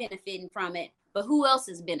am I benefiting from it, but who else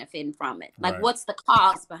is benefiting from it? Like, what's the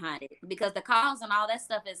cause behind it? Because the cause and all that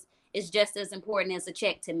stuff is just as important as a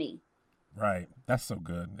check to me. Right. That's so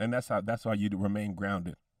good. And that's why you remain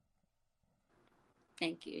grounded.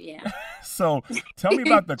 Thank you. Yeah. So tell me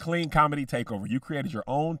about the Clean Comedy Takeover. You created your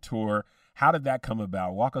own tour. How did that come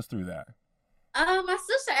about? Walk us through that. My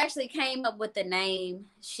sister actually came up with the name.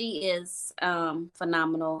 She is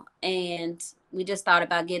phenomenal. And we just thought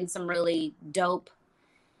about getting some really dope,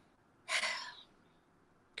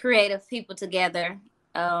 creative people together.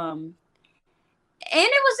 And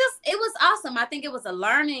it was awesome. I think it was a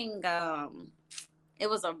learning, it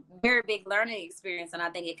was a very big learning experience. And I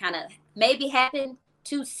think it kind of maybe happened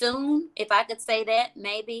too soon, if I could say that,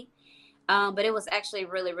 maybe. But it was actually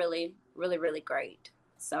really, really, really, really great.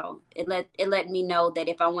 So it let me know that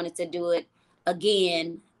if I wanted to do it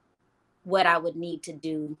again, what I would need to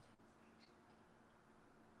do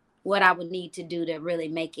to really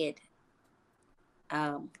make it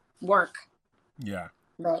work. Yeah.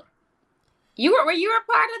 But were you a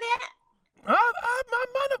part of that? I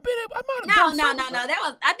might have been. I might have No, done no, something. no, no. That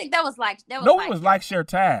was. I think that was like. That was No, like. it was like Share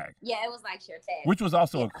Tag, Yeah, it was like Share Tag. which was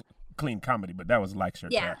also a clean comedy, but that was like Share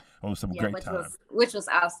Yeah. Tag. It was some great which times. was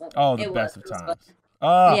awesome. Oh, the It best was, of it was times.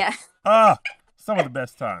 fun. Yeah. Some of the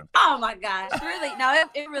best times. Oh my gosh, really? No,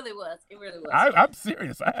 it really was. It really was. I'm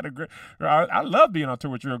serious. I had a great. I love being on tour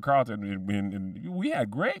with you and Carlton, and we had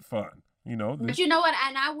great fun. You know. But you know what?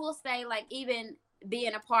 And I will say, like, even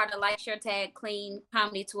being a part of like Share Tag, Clean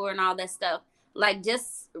Comedy Tour, and all that stuff, like,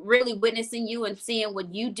 just really witnessing you and seeing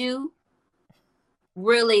what you do,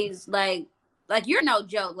 really is like you're no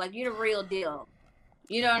joke. Like, you're the real deal.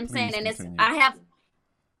 You know what I'm saying? And continue.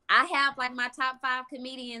 I have like my top 5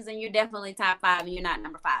 comedians, and you're definitely top 5, and you're not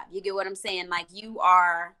number 5. You get what I'm saying? Like, you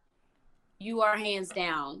are hands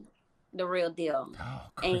down the real deal. Oh,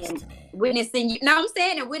 and Christianee. witnessing you, know what I'm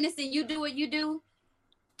saying? And witnessing you do what you do,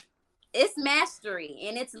 it's mastery,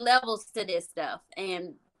 and it's levels to this stuff.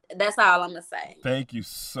 And that's all I'm gonna say. Thank you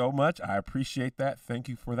so much. I appreciate that. Thank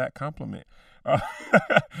you for that compliment.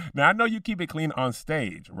 Now, I know you keep it clean on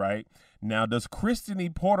stage, right? Now, does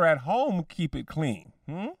Christianee Porter at home keep it clean?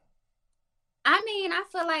 I mean, I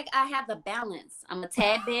feel like I have the balance. I'm a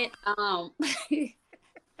tad bit.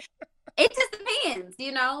 It just depends,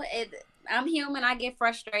 you know. I'm human. I get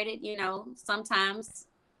frustrated, you know. Sometimes,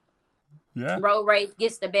 Yeah. road rage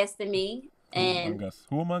gets the best of me, and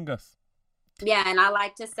Who among us? yeah, and I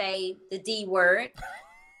like to say the D word,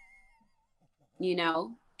 you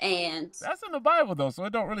know. And That's in the Bible though, so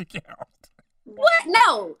it don't really count. what?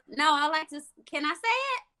 No, I like to. Can I say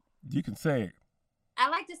it? You can say it. I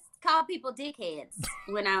like to call people dickheads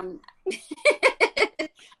when I'm.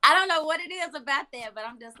 I don't know what it is about that, but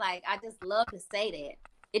I'm just like, I just love to say that.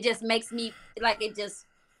 It just makes me like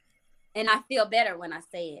and I feel better when I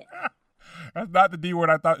say it. That's not the D word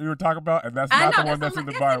I thought you were talking about, and that's not the one that's in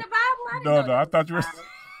the Bible. No, I thought you were.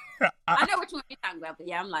 I know which one you're talking about, but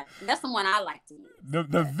yeah, I'm like, that's the one I like to use.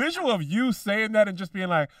 The visual of you saying that and just being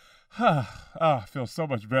like, I feel so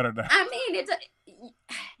much better now. I mean,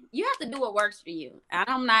 you have to do what works for you.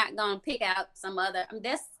 I'm not gonna pick out some other. I mean,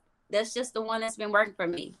 that's just the one that's been working for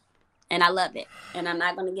me, and I love it, and I'm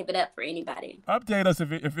not gonna give it up for anybody. Update us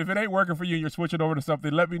if it ain't working for you and you're switching over to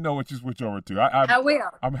something. Let me know what you switch over to. I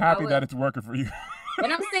will. I'm happy that it's working for you. But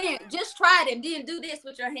I'm saying, just try it and then do this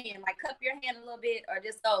with your hand, like cup your hand a little bit, or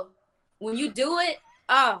just go. When you do it,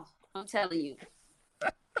 oh, I'm telling you,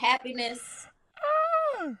 happiness.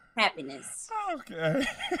 Okay.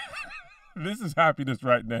 This is happiness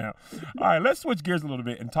right now. All right, let's switch gears a little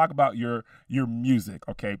bit and talk about your music,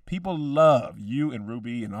 okay? People love you and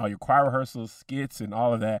Ruby and all your choir rehearsals, skits, and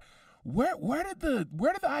all of that. Where did the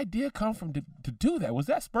idea come from to do that? Was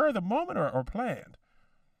that spur of the moment or planned?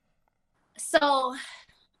 So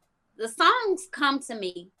the songs come to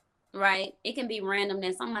me, right? It can be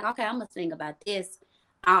randomness. I'm like, okay, I'm gonna sing about this.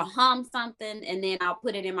 I'll hum something, and then I'll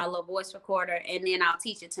put it in my little voice recorder, and then I'll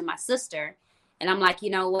teach it to my sister. And I'm like, you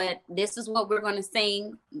know what? This is what we're gonna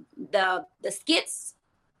sing. The skits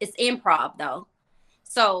is improv though,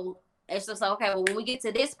 so it's just like, okay. Well, when we get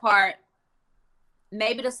to this part,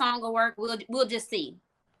 maybe the song will work. We'll just see.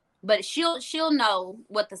 But she'll know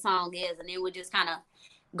what the song is, and then we'll just kind of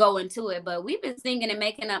go into it. But we've been singing and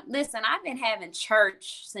making up. Listen, I've been having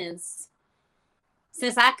church since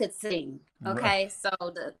I could sing. Okay. Right. So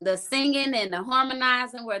the singing and the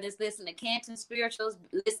harmonizing, whether it's listening to Canton spirituals,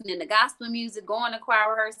 listening to gospel music, going to choir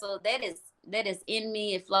rehearsal, that is in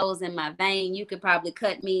me. It flows in my vein. You could probably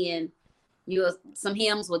cut me and some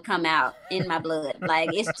hymns would come out in my blood. Like,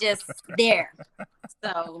 it's just there.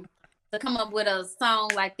 So to come up with a song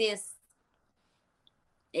like this,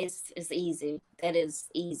 it's easy. That is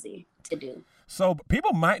easy to do. So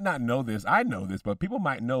people might not know this. I know this, but people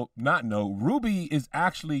might not know. Ruby is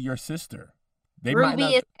actually your sister. Ruby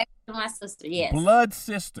is actually my sister. Yes. Blood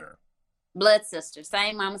sister. Blood sister.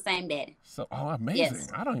 Same mama, same daddy. So, amazing. Yes.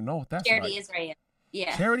 I don't even know what that's Charity like. Israel.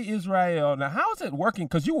 Yeah. Charity Israel. Now, how is it working?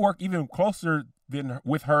 Because you work even closer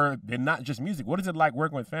with her than not just music. What is it like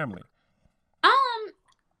working with family?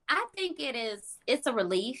 I think it's a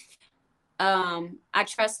relief. I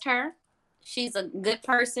trust her. She's a good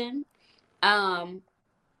person.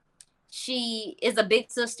 She is a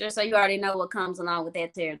big sister, so you already know what comes along with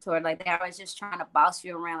that territory. Like, they're always just trying to boss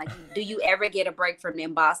you around. Like, do you ever get a break from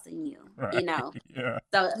them bossing you? Right. You know? Yeah.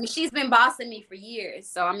 So, I mean, she's been bossing me for years.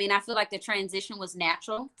 So, I mean, I feel like the transition was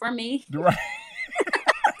natural for me. Right.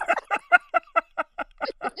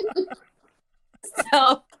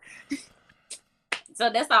 So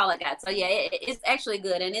that's all I got. So yeah, it's actually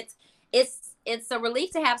good, and it's it's a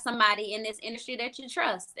relief to have somebody in this industry that you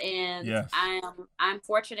trust, and Yes. I'm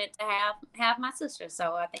fortunate to have my sister,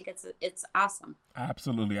 so I think it's awesome.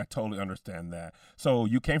 Absolutely. I totally understand that. So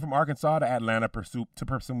you came from Arkansas to Atlanta to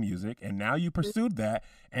pursue music, and now you pursued that,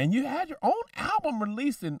 and you had your own album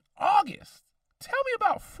released in August. Tell me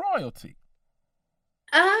about Froyalty.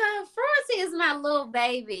 Froyalty is my little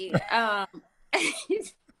baby.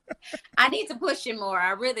 I need to push it more.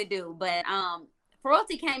 I really do. But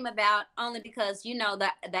Froyalty came about only because,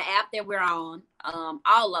 the app that we're on,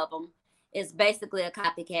 all of them, is basically a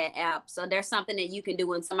copycat app. So there's something that you can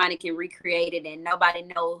do and somebody can recreate it and nobody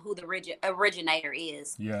know who the originator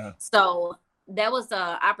is. Yeah. So that was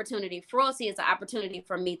an opportunity. Froyalty is an opportunity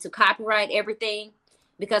for me to copyright everything,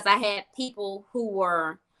 because I had people who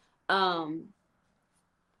were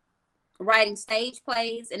writing stage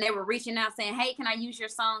plays, and they were reaching out saying, hey, can I use your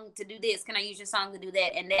song to do this? Can I use your song to do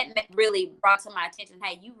that? And that really brought to my attention,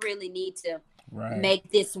 hey, you really need to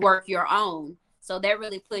make this work your own. So that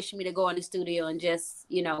really pushed me to go in the studio and just,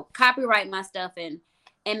 copyright my stuff and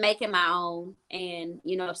make it my own. And,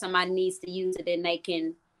 if somebody needs to use it, then they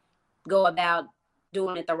can go about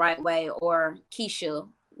doing it the right way, or Keisha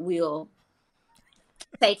will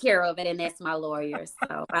take care of it, and that's my lawyer.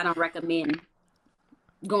 So I don't recommend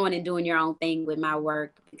going and doing your own thing with my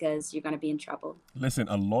work, because you're going to be in trouble. Listen,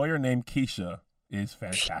 a lawyer named Keisha is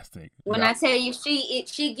fantastic. When I tell you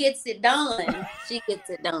she gets it done, she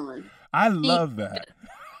gets it done. I love that.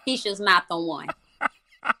 Keisha's not the one.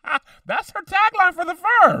 That's her tagline for the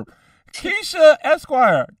firm. Keisha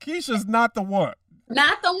Esquire. Keisha's not the one.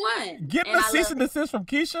 Not the one. Getting a cease and desist from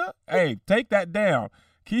Keisha? Hey, take that down.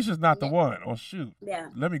 Keisha's not the one. Oh, shoot. Yeah.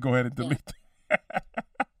 Let me go ahead and delete that.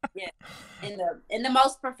 Yeah. In the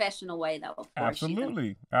most professional way, though, of course.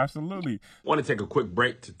 Absolutely. Absolutely. I want to take a quick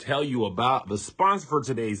break to tell you about the sponsor for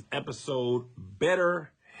today's episode,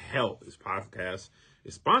 BetterHelp. This podcast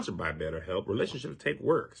is sponsored by BetterHelp. Relationships take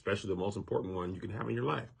work, especially the most important one you can have in your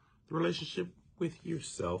life, the relationship with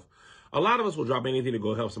yourself. A lot of us will drop anything to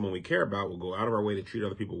go help someone we care about. We'll go out of our way to treat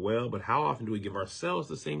other people well, but how often do we give ourselves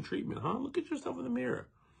the same treatment, huh? Look at yourself in the mirror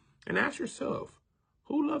and ask yourself,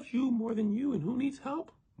 who loves you more than you, and who needs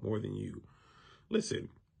help more than you? Listen,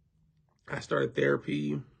 I started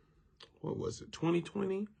therapy,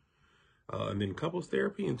 2020? And then couples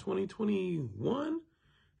therapy in 2021.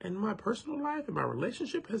 And my personal life and my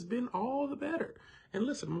relationship has been all the better. And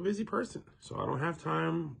listen, I'm a busy person, so I don't have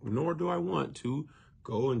time, nor do I want to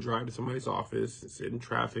go and drive to somebody's office and sit in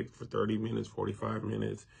traffic for 30 minutes, 45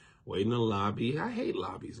 minutes, wait in the lobby. I hate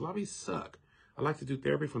lobbies. Lobbies suck. I like to do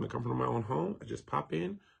therapy from the comfort of my own home. I just pop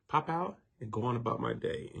in, pop out, and go on about my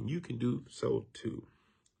day. And you can do so too.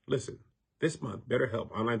 Listen, this month,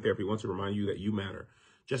 BetterHelp Online Therapy wants to remind you that you matter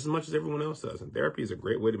just as much as everyone else does. And therapy is a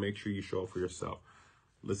great way to make sure you show up for yourself.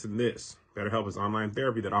 Listen to this. BetterHelp is online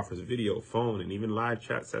therapy that offers video, phone, and even live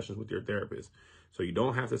chat sessions with your therapist. So you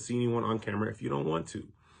don't have to see anyone on camera if you don't want to.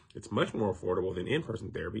 It's much more affordable than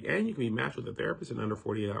in-person therapy, and you can be matched with a therapist in under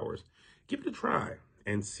 48 hours. Give it a try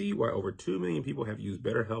and see why over 2 million people have used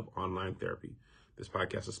BetterHelp online therapy. This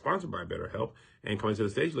podcast is sponsored by BetterHelp, and Coming to the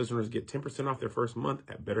Stage listeners get 10% off their first month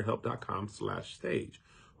at betterhelp.com/stage.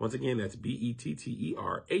 Once again, that's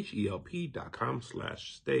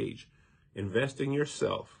BetterHelp.com/stage. Invest in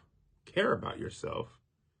yourself, care about yourself,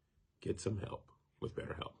 get some help with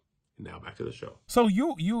BetterHelp. And now back to the show. So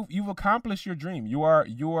you've accomplished your dream. You are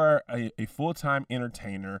a full-time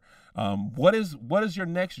entertainer. What is your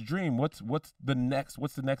next dream? What's the next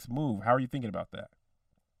move? How are you thinking about that?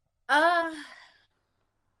 I'm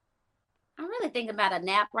really thinking about a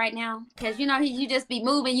nap right now, because you just be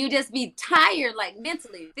moving, you just be tired, like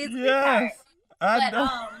mentally, physically tired. I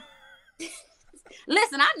know.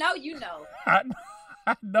 Listen, I know you know. I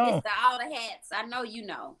know. It's all the hats. I know you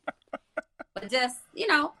know. But just,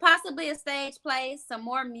 possibly a stage play, some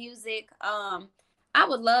more music. I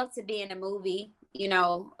would love to be in a movie,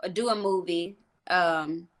 do a movie.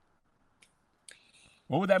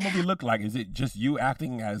 What would that movie look like? Is it just you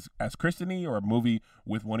acting as Christianee, or a movie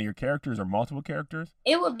with one of your characters or multiple characters?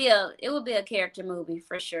 It would be a character movie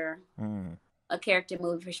for sure. A character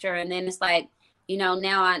movie for sure. And then it's like,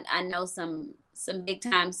 now I know some big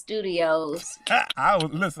time studios.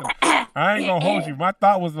 Listen, I ain't gonna hold you. My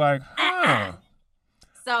thought was like,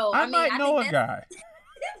 So I might know a guy.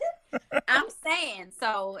 I'm saying,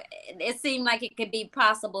 so it seemed like it could be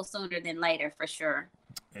possible sooner than later for sure.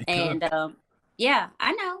 And yeah,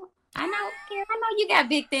 I know, Karen, I know you got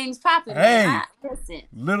big things popping. Hey, listen,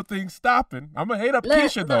 little things stopping. I'm gonna hit up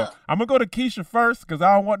Keisha though. I'm gonna go to Keisha first, because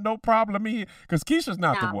I don't want no problem here. Because Keisha's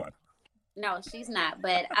not the one. No, she's not.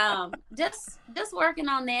 But just working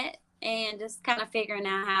on that, and just kind of figuring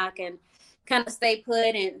out how I can, kind of stay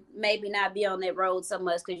put and maybe not be on that road so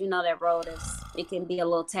much, because that road it can be a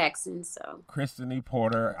little taxing. So Christianee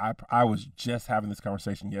Porter, I was just having this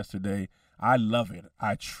conversation yesterday. I love it.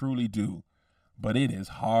 I truly do. But it is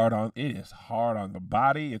hard on the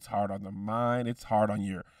body, it's hard on the mind, it's hard on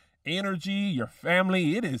your energy, your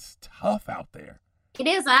family. It is tough out there. It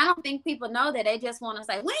is. I don't think people know that. They just want to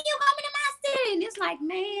say, when you coming to my city? And it's like,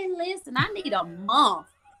 man, listen, I need a month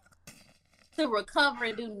to recover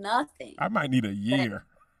and do nothing. I might need a year.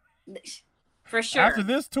 For sure. After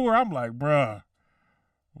this tour, I'm like, bruh,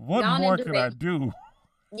 what more can I do?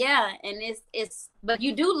 Yeah, and it's but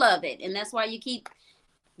you do love it, and that's why you keep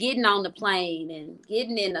getting on the plane and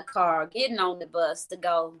getting in the car, getting on the bus to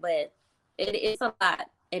go. But it's a lot.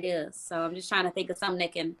 It is. So I'm just trying to think of something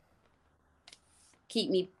that can keep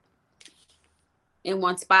me in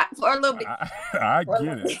one spot for a little bit.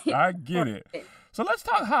 I get it. So let's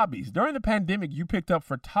talk hobbies. During the pandemic, you picked up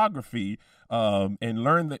photography and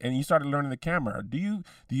you started learning the camera. Do you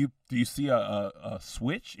see a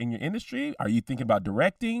switch in your industry? Are you thinking about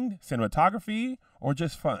directing, cinematography, or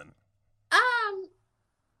just fun?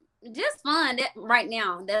 Just fun. Right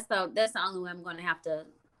now, that's the only way I'm going to have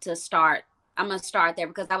to start. I'm going to start there,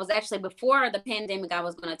 because I was actually, before the pandemic, I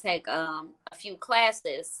was going to take a few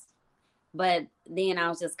classes, but then I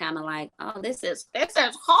was just kind of like, oh, this is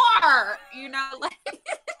hard, like it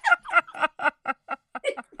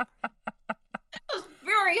was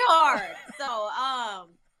very hard. So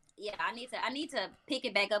yeah, I need to pick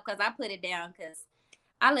it back up, because I put it down, because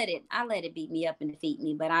I let it beat me up and defeat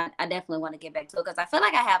me. But I definitely want to get back to it, because I feel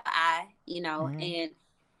like I have an eye, Mm-hmm. And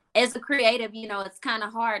as a creative, it's kind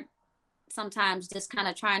of hard sometimes, just kind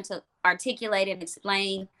of trying to articulate and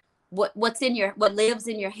explain what lives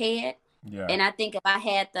in your head. Yeah. And I think if I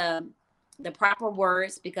had the proper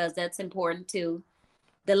words, because that's important too,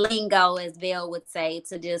 the lingo, as Vel would say,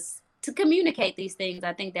 to communicate these things,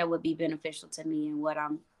 I think that would be beneficial to me and what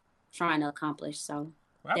I'm trying to accomplish. So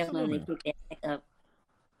Absolutely. Definitely pick that back up.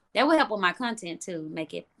 That will help with my content too,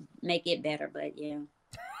 make it better. But yeah,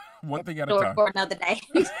 one thing at a time. For another day.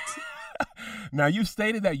 Now, you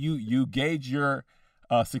stated that you gauge your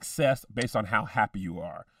success based on how happy you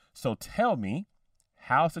are. So tell me,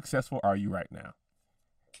 how successful are you right now?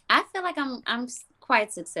 I feel like I'm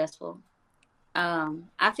quite successful.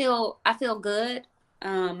 I feel good.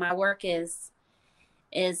 My work is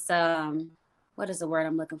what is the word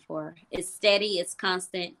I'm looking for? It's steady. It's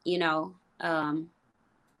constant.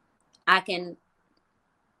 I can.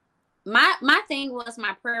 My thing was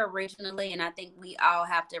my prayer originally, and I think we all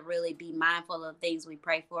have to really be mindful of things we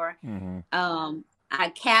pray for. Mm-hmm. I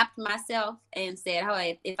capped myself and said,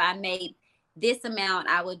 "Oh, if I made this amount,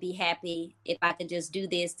 I would be happy. If I could just do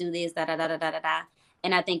this, da da da da da da."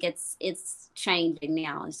 And I think it's changing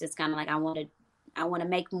now. It's just kind of like I want to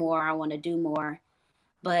make more. I want to do more.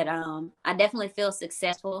 But I definitely feel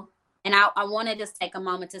successful, and I want to just take a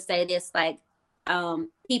moment to say this: like,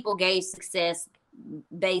 people gauge success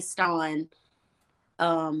based on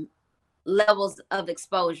levels of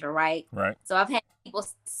exposure, right? Right. So I've had people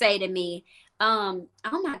say to me, "Oh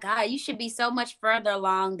my God, you should be so much further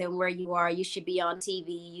along than where you are. You should be on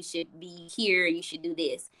TV. You should be here. You should do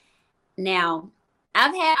this." Now,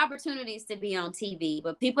 I've had opportunities to be on TV,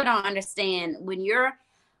 but people don't understand when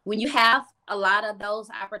you have a lot of those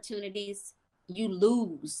opportunities, you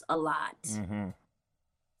lose a lot. Mm-hmm.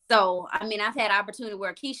 So, I mean, I've had opportunity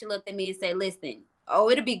where Keisha looked at me and said, "Listen,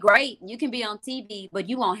 it'll be great. You can be on TV, but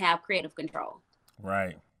you won't have creative control."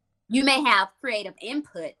 Right. You may have creative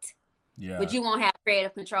input, yeah, but you won't have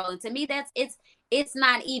creative control. And to me, it's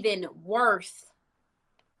not even worth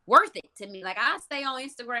it to me. Like, I stay on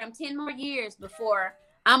Instagram 10 more years before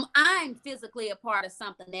I'm physically a part of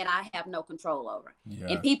something that I have no control over. Yeah.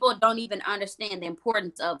 And people don't even understand the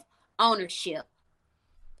importance of ownership.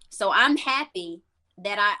 So I'm happy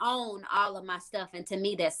that I own all of my stuff, and to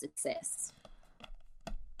me, that's success.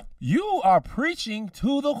 You are preaching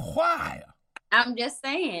to the choir. I'm just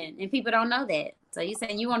saying, and people don't know that. So you're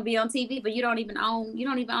saying you want to be on TV, but you don't even own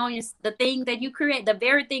the thing that you create, the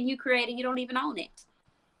very thing you created. You don't even own it.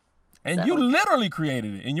 And you literally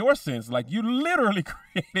created it in your sense. Like, you literally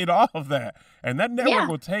created all of that. And that network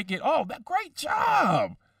will take it. Oh, that great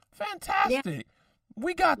job. Fantastic. Yeah.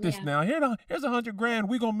 We got this now. Here's $100,000.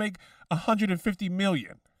 We're going to make 150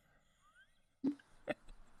 million.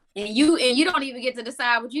 And you don't even get to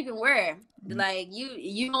decide what you can wear. Like,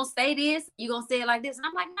 you gonna say this, you gonna say it like this. And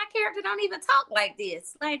I'm like, my character don't even talk like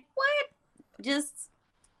this. Like, what? Just,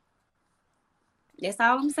 that's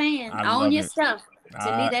all I'm saying. Own your stuff.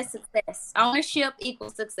 To me, that's success. Ownership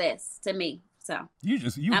equals success to me. So So You I'm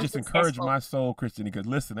just encourage successful. my soul, Christianee. Because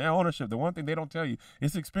listen, that ownership, the one thing they don't tell you,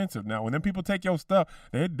 it's expensive. Now, when them people take your stuff,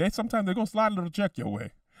 they sometimes they're gonna slide a little check your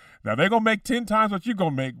way. Now they're gonna make 10 times what you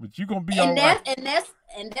gonna make, but you gonna be all And right.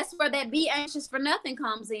 that's where that be anxious for nothing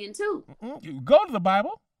comes in too. You go to the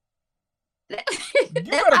Bible. That's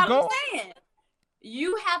better all go. I'm saying.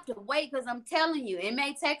 You have to wait because I'm telling you, it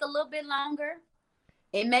may take a little bit longer.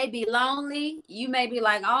 It may be lonely. You may be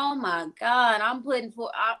like, oh my God, I'm putting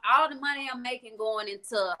for all the money I'm making going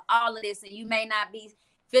into all of this. And you may not be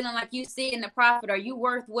feeling like you seeing the profit or you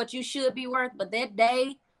worth what you should be worth. But that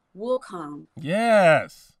day will come.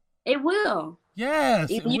 Yes. It will.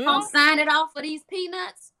 Yes. Either It you going will. to sign it off for these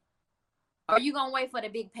peanuts or you going to wait for the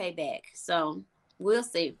big payback. So we'll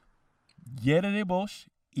see. Yerebosh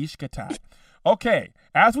Ishkatai. Okay,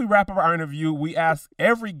 as we wrap up our interview, we ask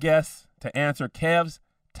every guest to answer Kev's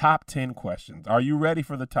top 10 questions. Are you ready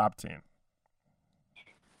for the top 10?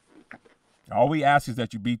 All we ask is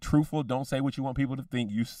that you be truthful. Don't say what you want people to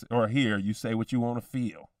think or hear. You say what you want to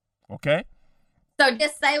feel. Okay? So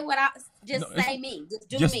just say say me. Just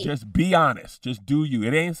do me. Just be honest. Just do you.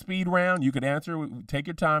 It ain't speed round. You can answer. Take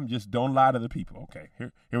your time. Just don't lie to the people. Okay.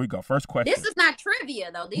 Here we go. First question. This is not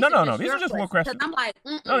trivia though. No. These are just more questions. I'm like,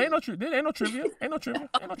 no, ain't no trivia. Ain't no trivia. Ain't no trivia.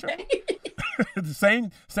 It's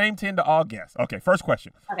the same 10 to all guests. Okay. First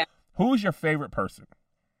question. Okay. Who's your favorite person?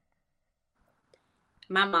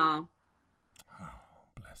 My mom. Oh,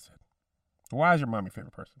 bless it. Why is your mom your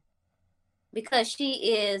favorite person? Because she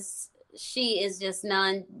is just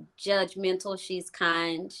non-judgmental. She's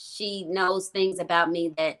kind. She knows things about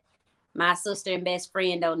me that my sister and best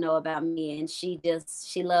friend don't know about me, and she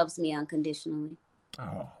loves me unconditionally.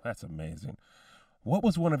 Oh, that's amazing. What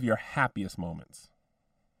was one of your happiest moments?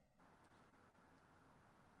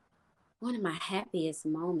 One of my happiest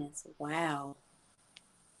moments. Wow.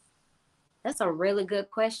 That's a really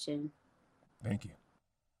good question. Thank you.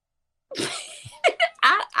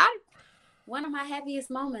 One of my happiest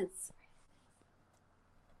moments.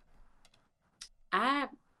 I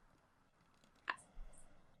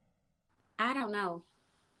don't know.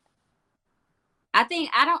 I think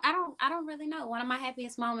I don't really know. One of my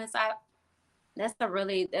happiest moments. That's a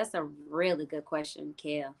really good question,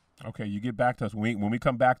 Kev. Okay, you get back to us when we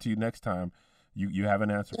come back to you next time. You have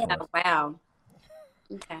an answer for us. Wow.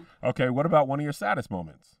 Okay. Okay, what about one of your saddest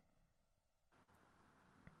moments?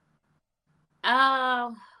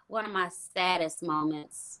 One of my saddest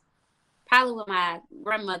moments, probably when my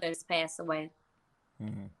grandmother's passed away.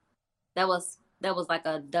 Mm-hmm. That was like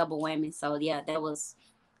a double whammy. So yeah, it was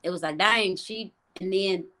like dang, and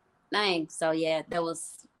then dang. So yeah, that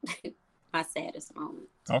was my saddest moment.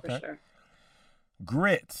 Okay. For sure.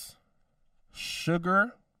 Grits,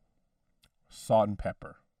 sugar, salt and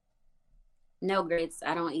pepper. No grits.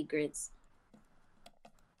 I don't eat grits.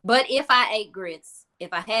 But if I ate grits,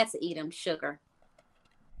 if I had to eat them, sugar.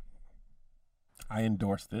 I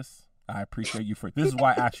endorse this. I appreciate you this is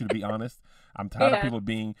why I asked you to be honest. I'm tired of people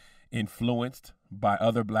being influenced by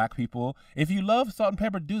other black people. If you love salt and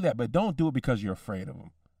pepper, do that, but don't do it because you're afraid of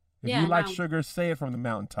them. If you like sugar, say it from the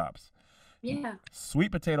mountaintops. Yeah.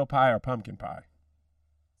 Sweet potato pie or pumpkin pie?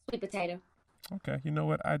 Sweet potato. Okay, you know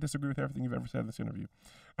what? I disagree with everything you've ever said in this interview.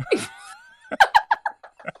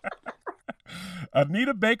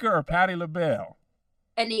 Anita Baker or Patti LaBelle?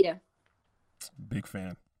 Anita. Big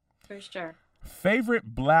fan. For sure.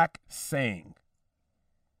 Favorite black saying?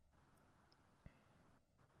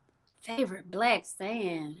 Favorite black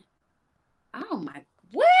saying? Oh my,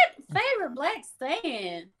 what? Favorite black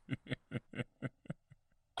saying?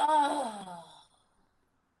 Oh.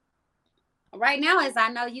 Right now is I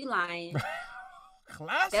know you lying.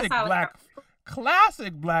 Classic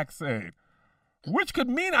black saying. Which could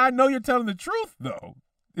mean I know you're telling the truth, though.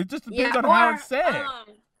 It just depends on how it's said.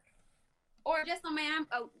 Or just,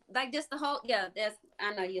 like just the whole,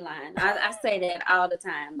 I know you lying. I say that all the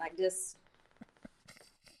time. Like just,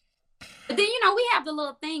 but then, we have the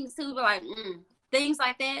little things too, but like, things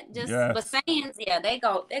like that. Just, but sayings,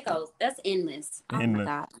 that's endless. Oh my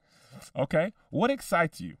God. Okay. What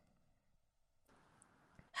excites you?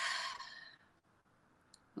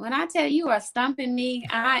 When I tell you are stumping me,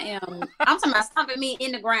 I'm talking about stumping me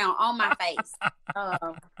in the ground on my face.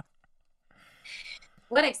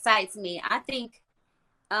 What excites me? I think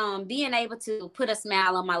being able to put a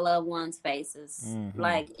smile on my loved ones' faces. Mm-hmm.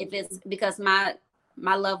 Like if it's because my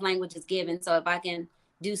love language is giving. So if I can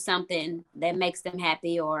do something that makes them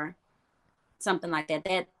happy or something like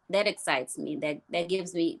that, that excites me. That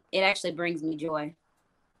gives me, it actually brings me joy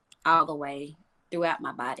all the way throughout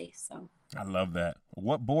my body. So I love that.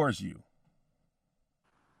 What bores you?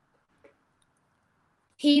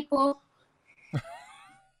 People.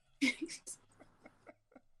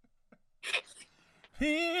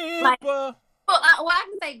 Like, People. I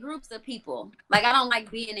can say groups of people. Like, I don't like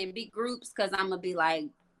being in big groups because I'm gonna be like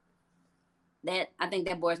that. I think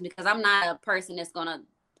that bores me because I'm not a person that's gonna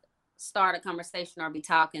start a conversation or be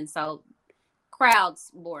talking. So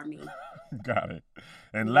crowds bore me. Got it.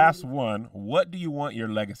 And last one, what do you want your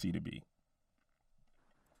legacy to be?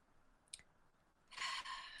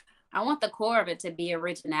 I want the core of it to be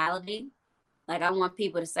originality. Like, I want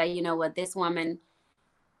people to say, you know what, this woman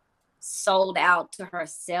sold out to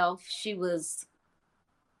herself. She was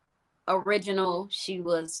original. She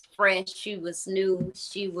was fresh. She was new.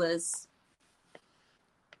 She was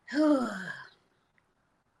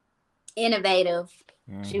innovative.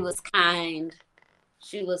 She was kind.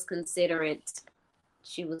 She was considerate.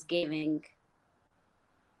 She was giving.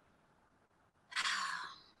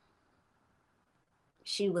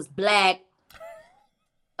 She was black.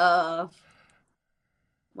 Wow.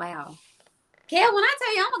 Kel, when I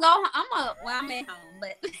tell you well, I'm at home,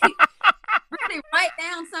 but really write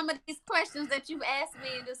down some of these questions that you've asked me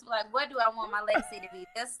and just like, what do I want my legacy to be?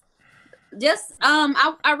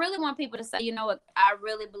 I really want people to say, you know what, I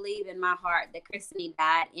really believe in my heart that Christianee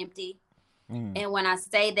died empty. And when I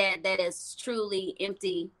say that, that is truly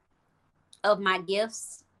empty of my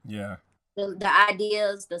gifts. Yeah. The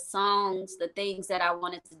ideas, the songs, the things that I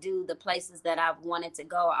wanted to do, the places that I wanted to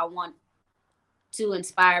go. I want to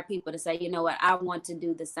inspire people to say, you know what, I want to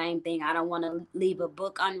do the same thing. I don't want to leave a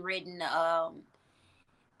book unwritten,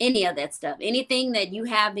 any of that stuff. Anything that you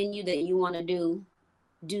have in you that you want to do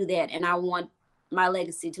that. And I want my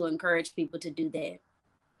legacy to encourage people to do that.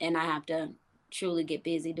 And I have to truly get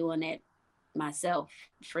busy doing that myself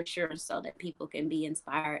for sure, so that people can be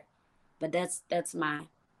inspired. But that's my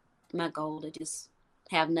goal, to just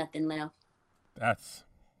have nothing left. That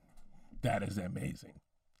is amazing.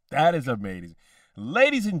 That is amazing.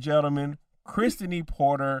 Ladies and gentlemen, Christianee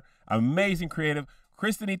Porter, amazing creative.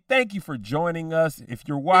 Christianee, thank you for joining us. If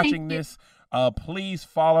you're watching this, please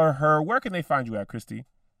follow her. Where can they find you at, Christy?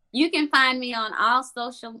 You can find me on all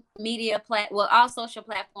social media all social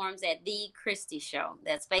platforms at The Christy Show.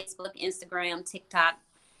 That's Facebook, Instagram, TikTok,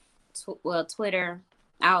 Twitter,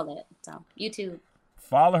 all that. So YouTube.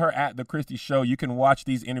 Follow her at The Christy Show. You can watch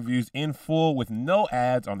these interviews in full with no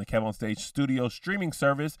ads on the KevonStage Studio streaming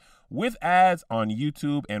service, with ads on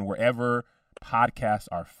YouTube and wherever podcasts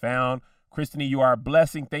are found. Christianee, you are a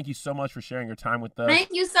blessing. Thank you so much for sharing your time with us.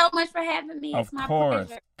 Thank you so much for having me. It's my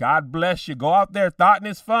pleasure. God bless you. Go out there. Thoughting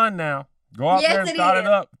is fun now. Go out there and thought it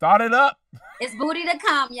up. Thought it up. It's booty to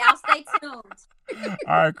come. Y'all stay tuned.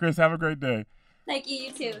 All right, Chris, have a great day. Thank you.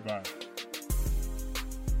 You too. Bye.